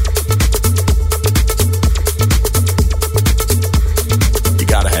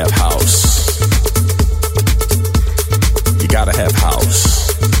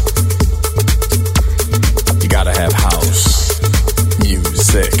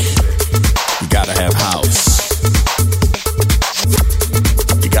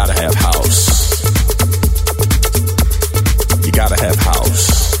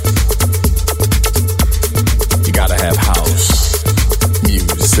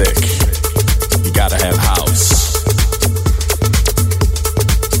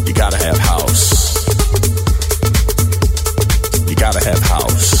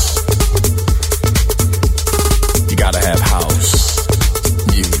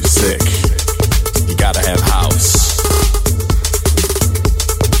 have house.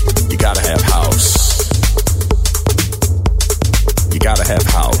 You gotta have house. You gotta have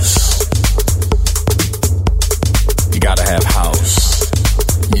house. You gotta have house.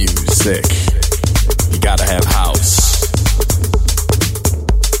 Music. You gotta have house.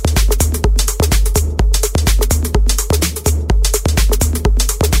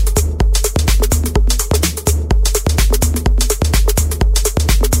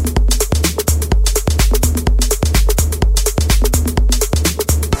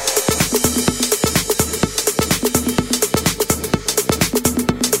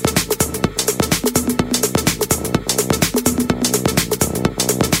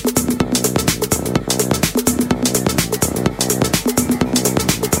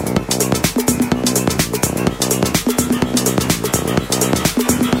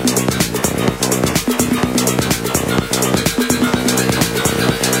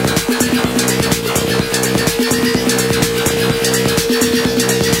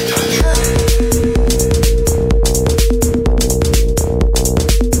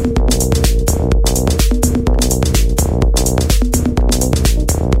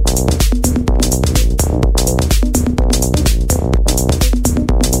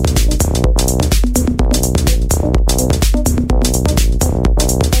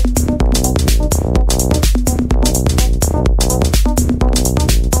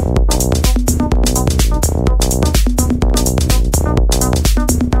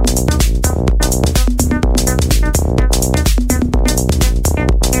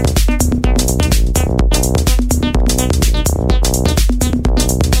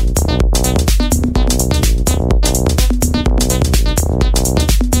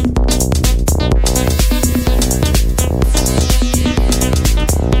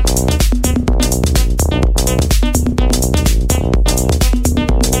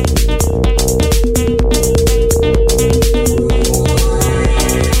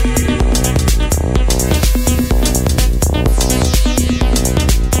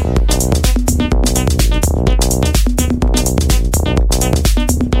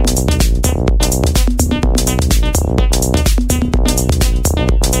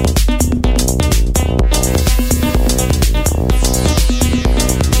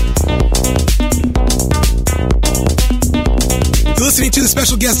 Listening to the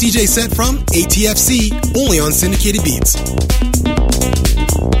special guest DJ set from ATFC, only on Syndicated Beats.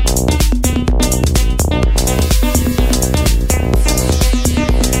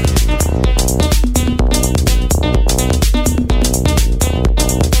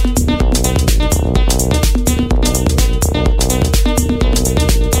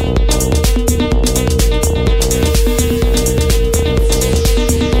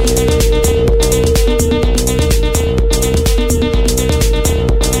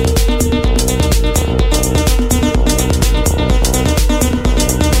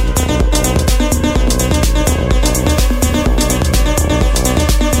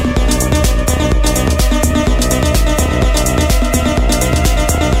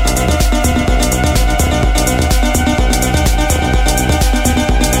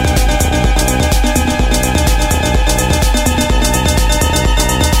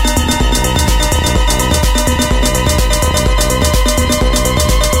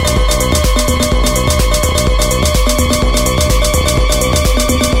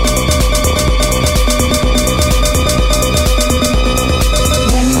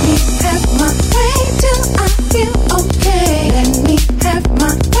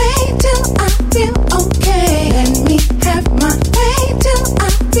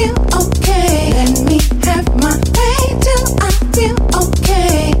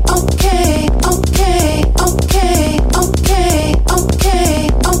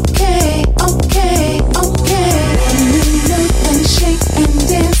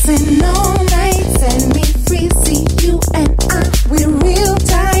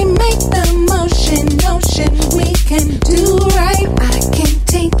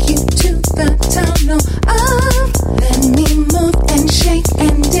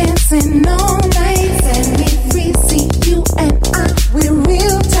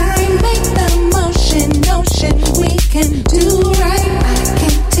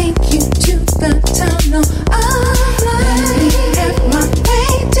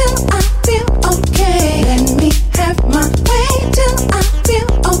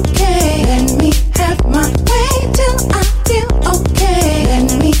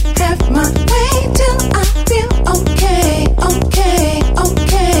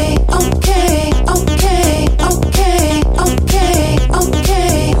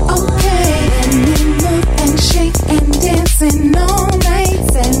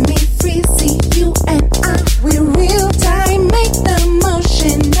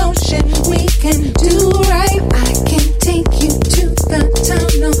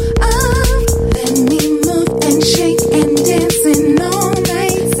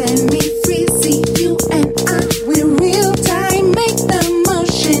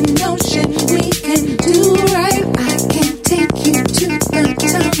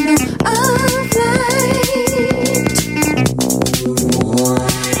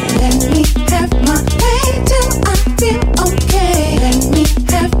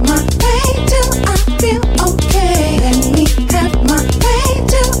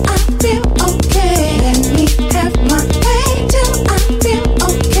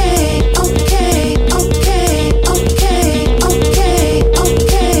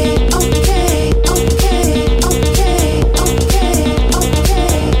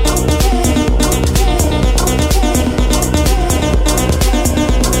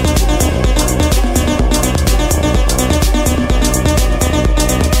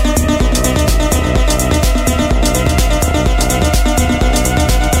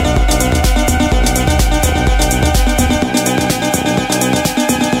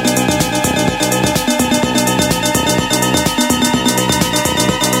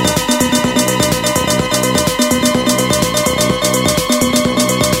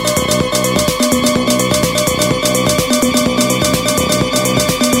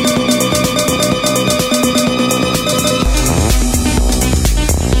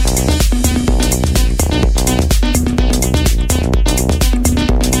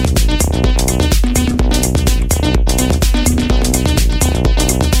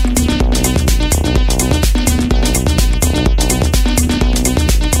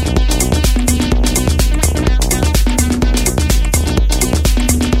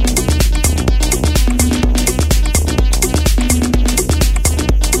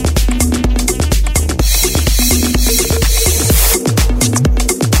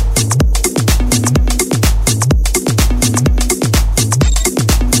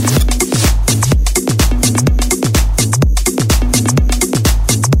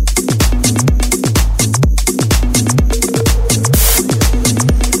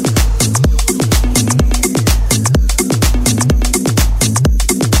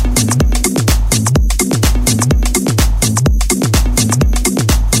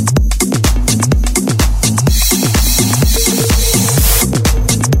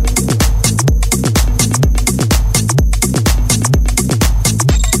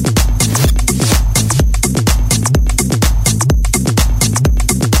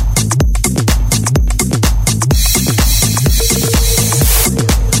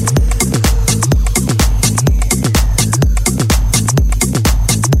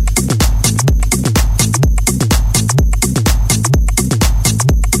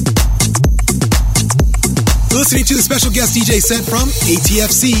 listening to the special guest DJ set from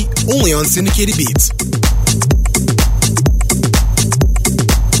ATFC, only on Syndicated Beats.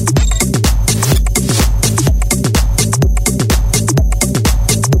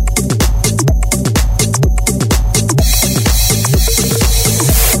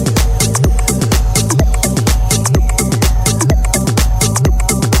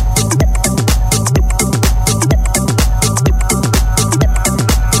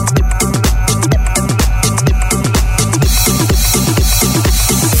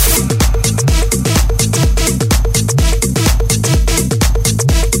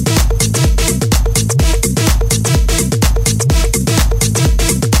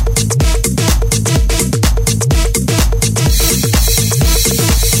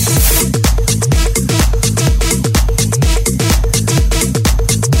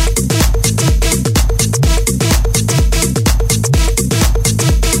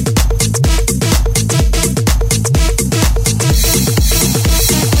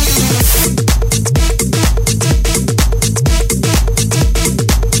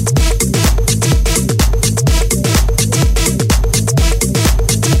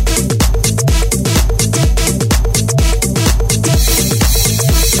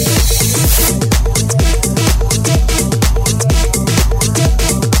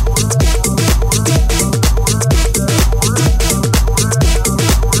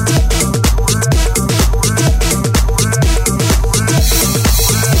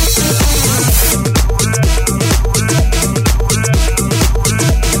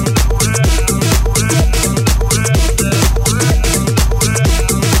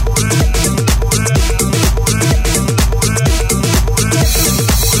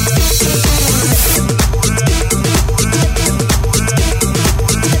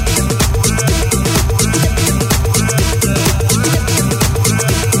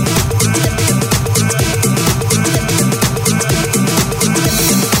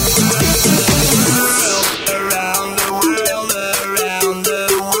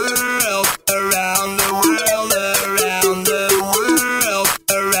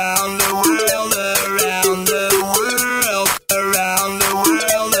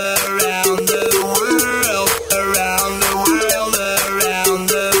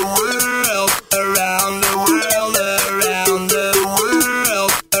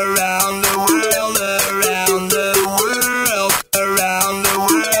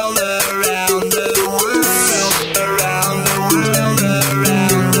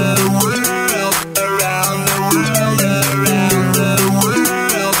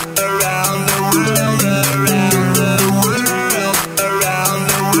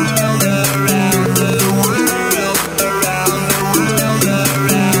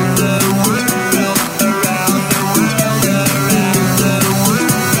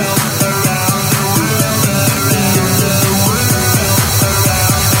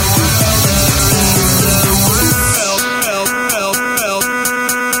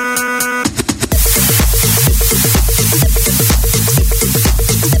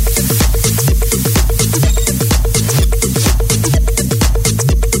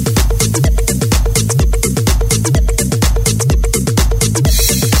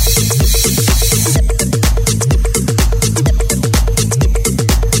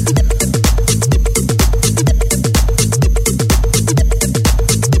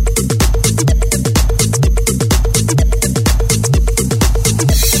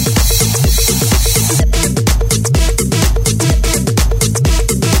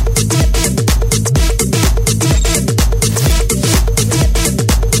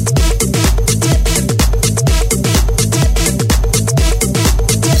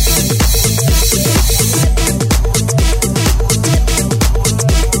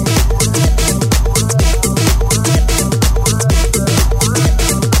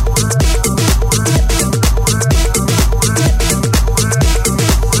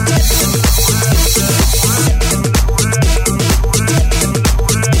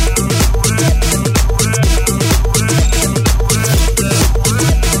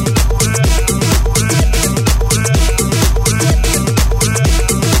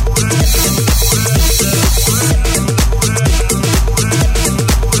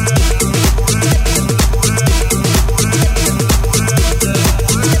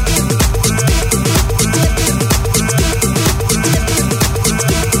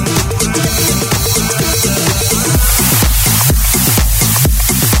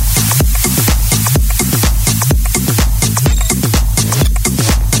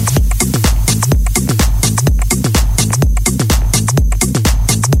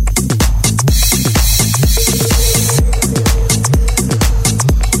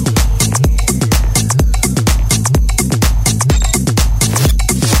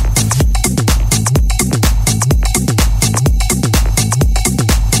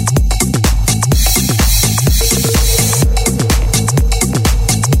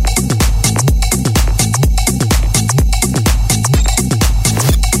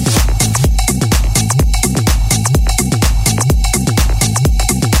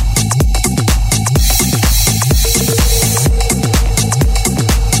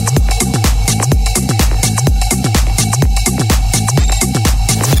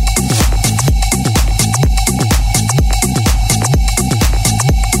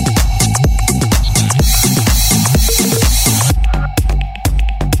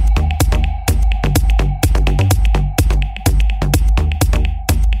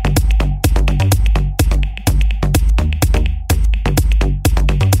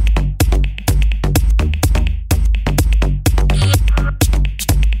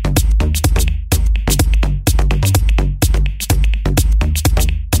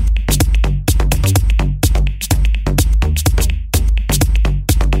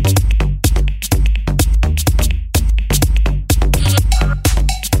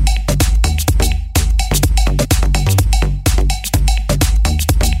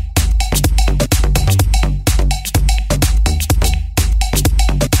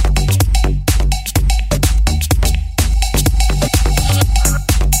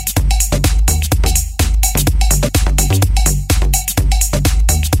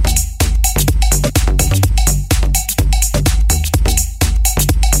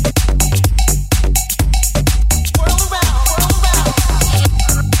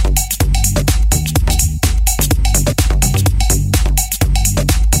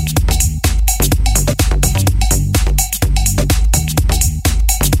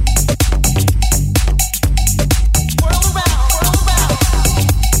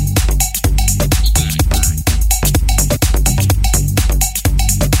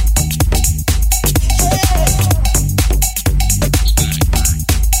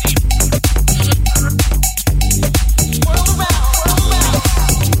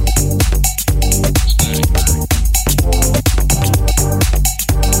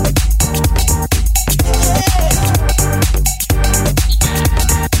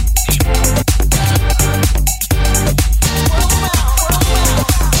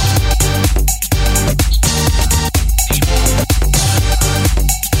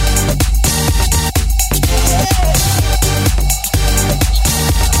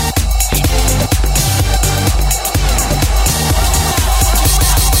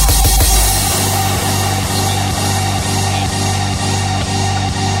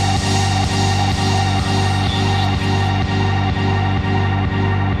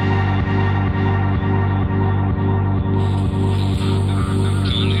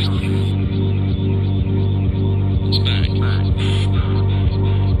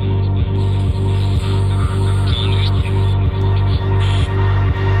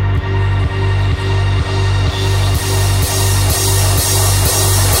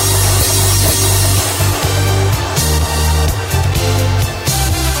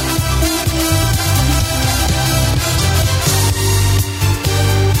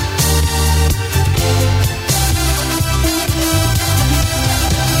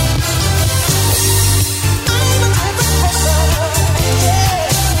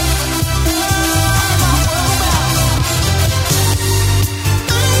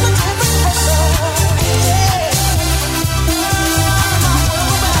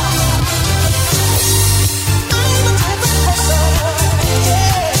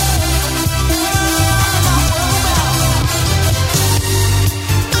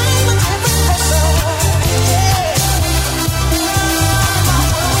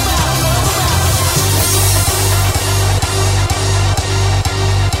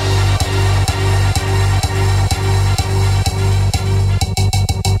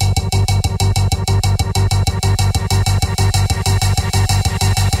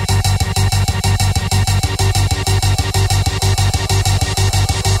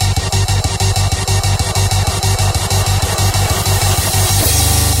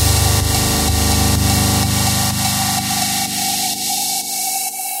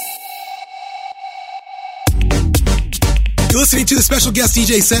 listening to the special guest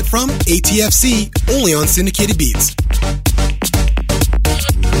DJ set from ATFC, only on Syndicated Beats.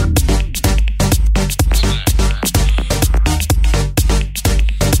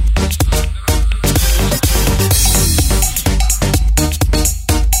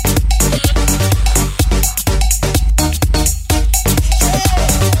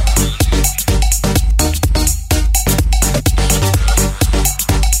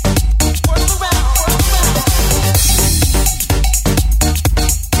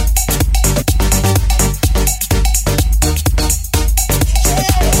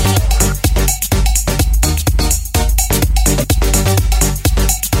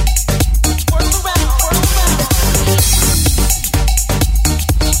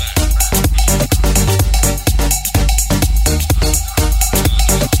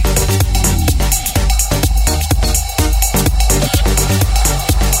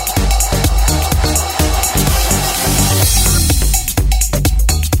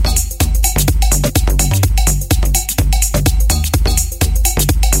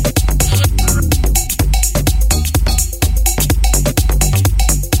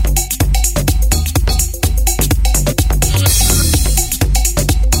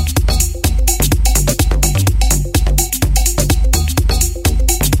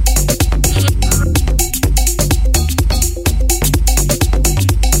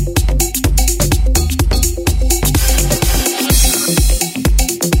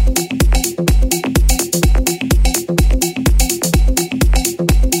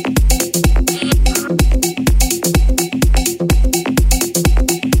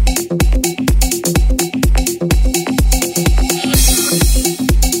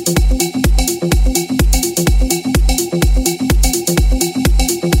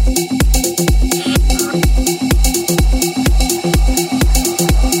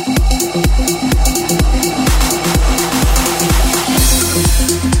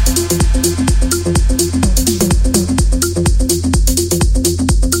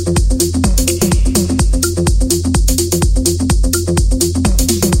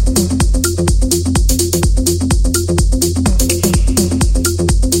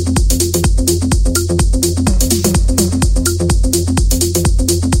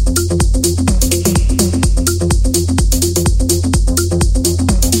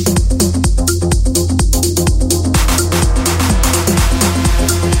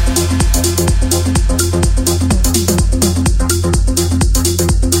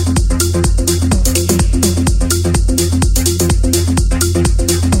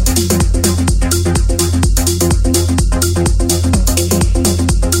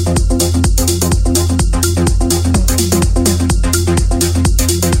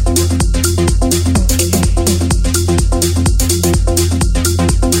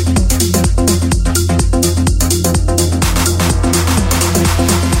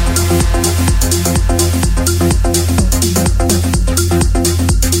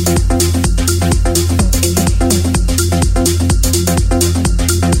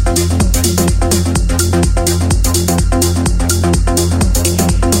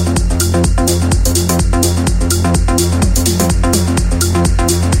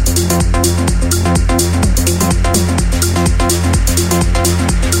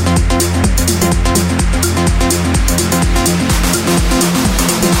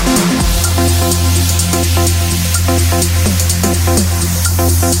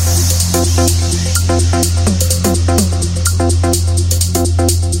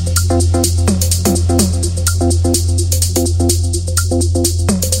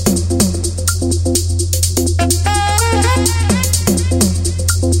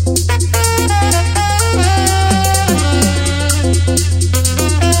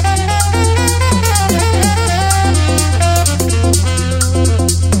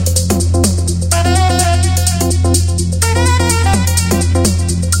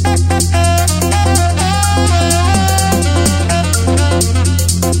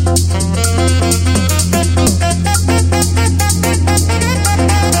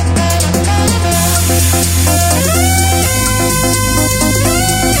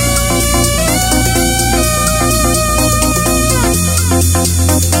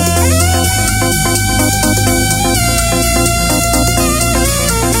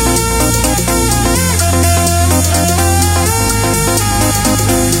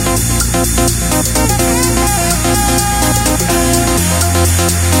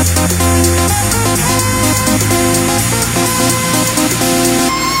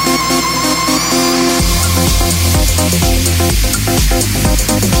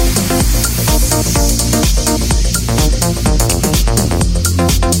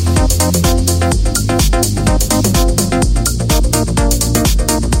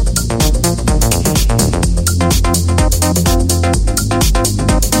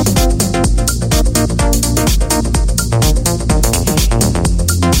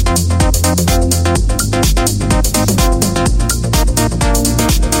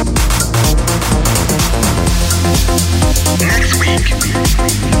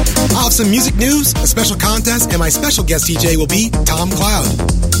 some music news, a special contest, and my special guest DJ will be Tom Cloud.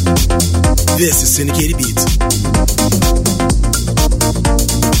 This is Syndicated Beats.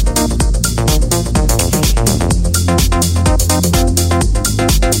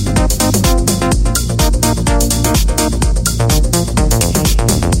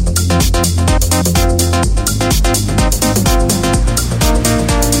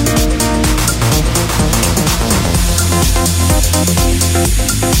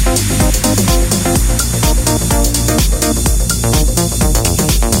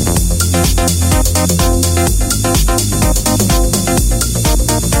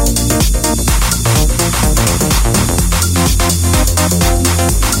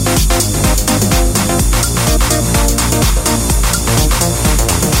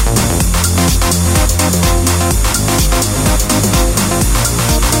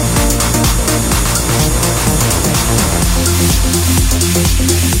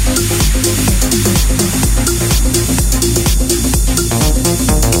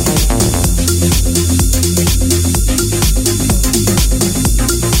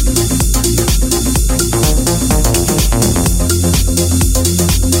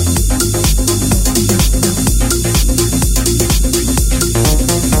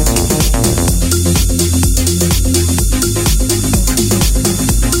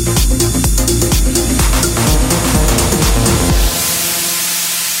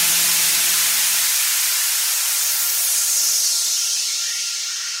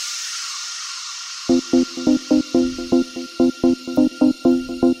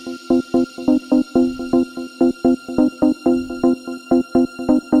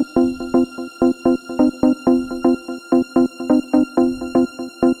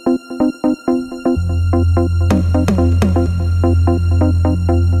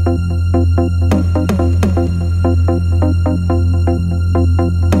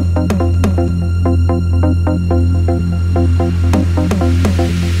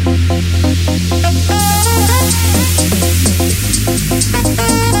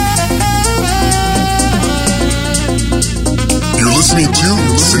 listening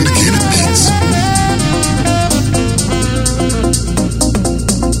to Syndicated Beats.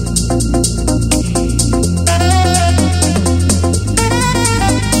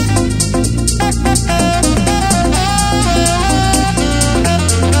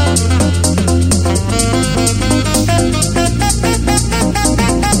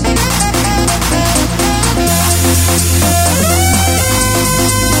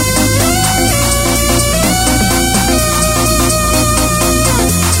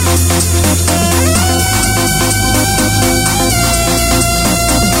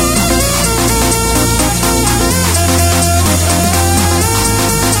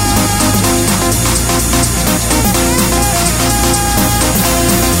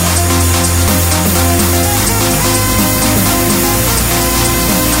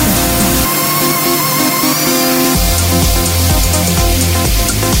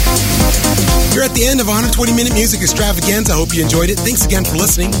 At the end of 120-minute music extravaganza. I hope you enjoyed it. Thanks again for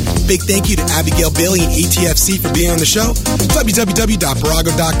listening. Big thank you to Abigail Bailey and ATFC for being on the show.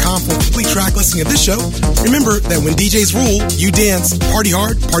 www.barago.com for a complete track listing of this show. Remember that when DJs rule, you dance. Party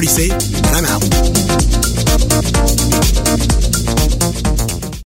hard, party safe, and I'm out.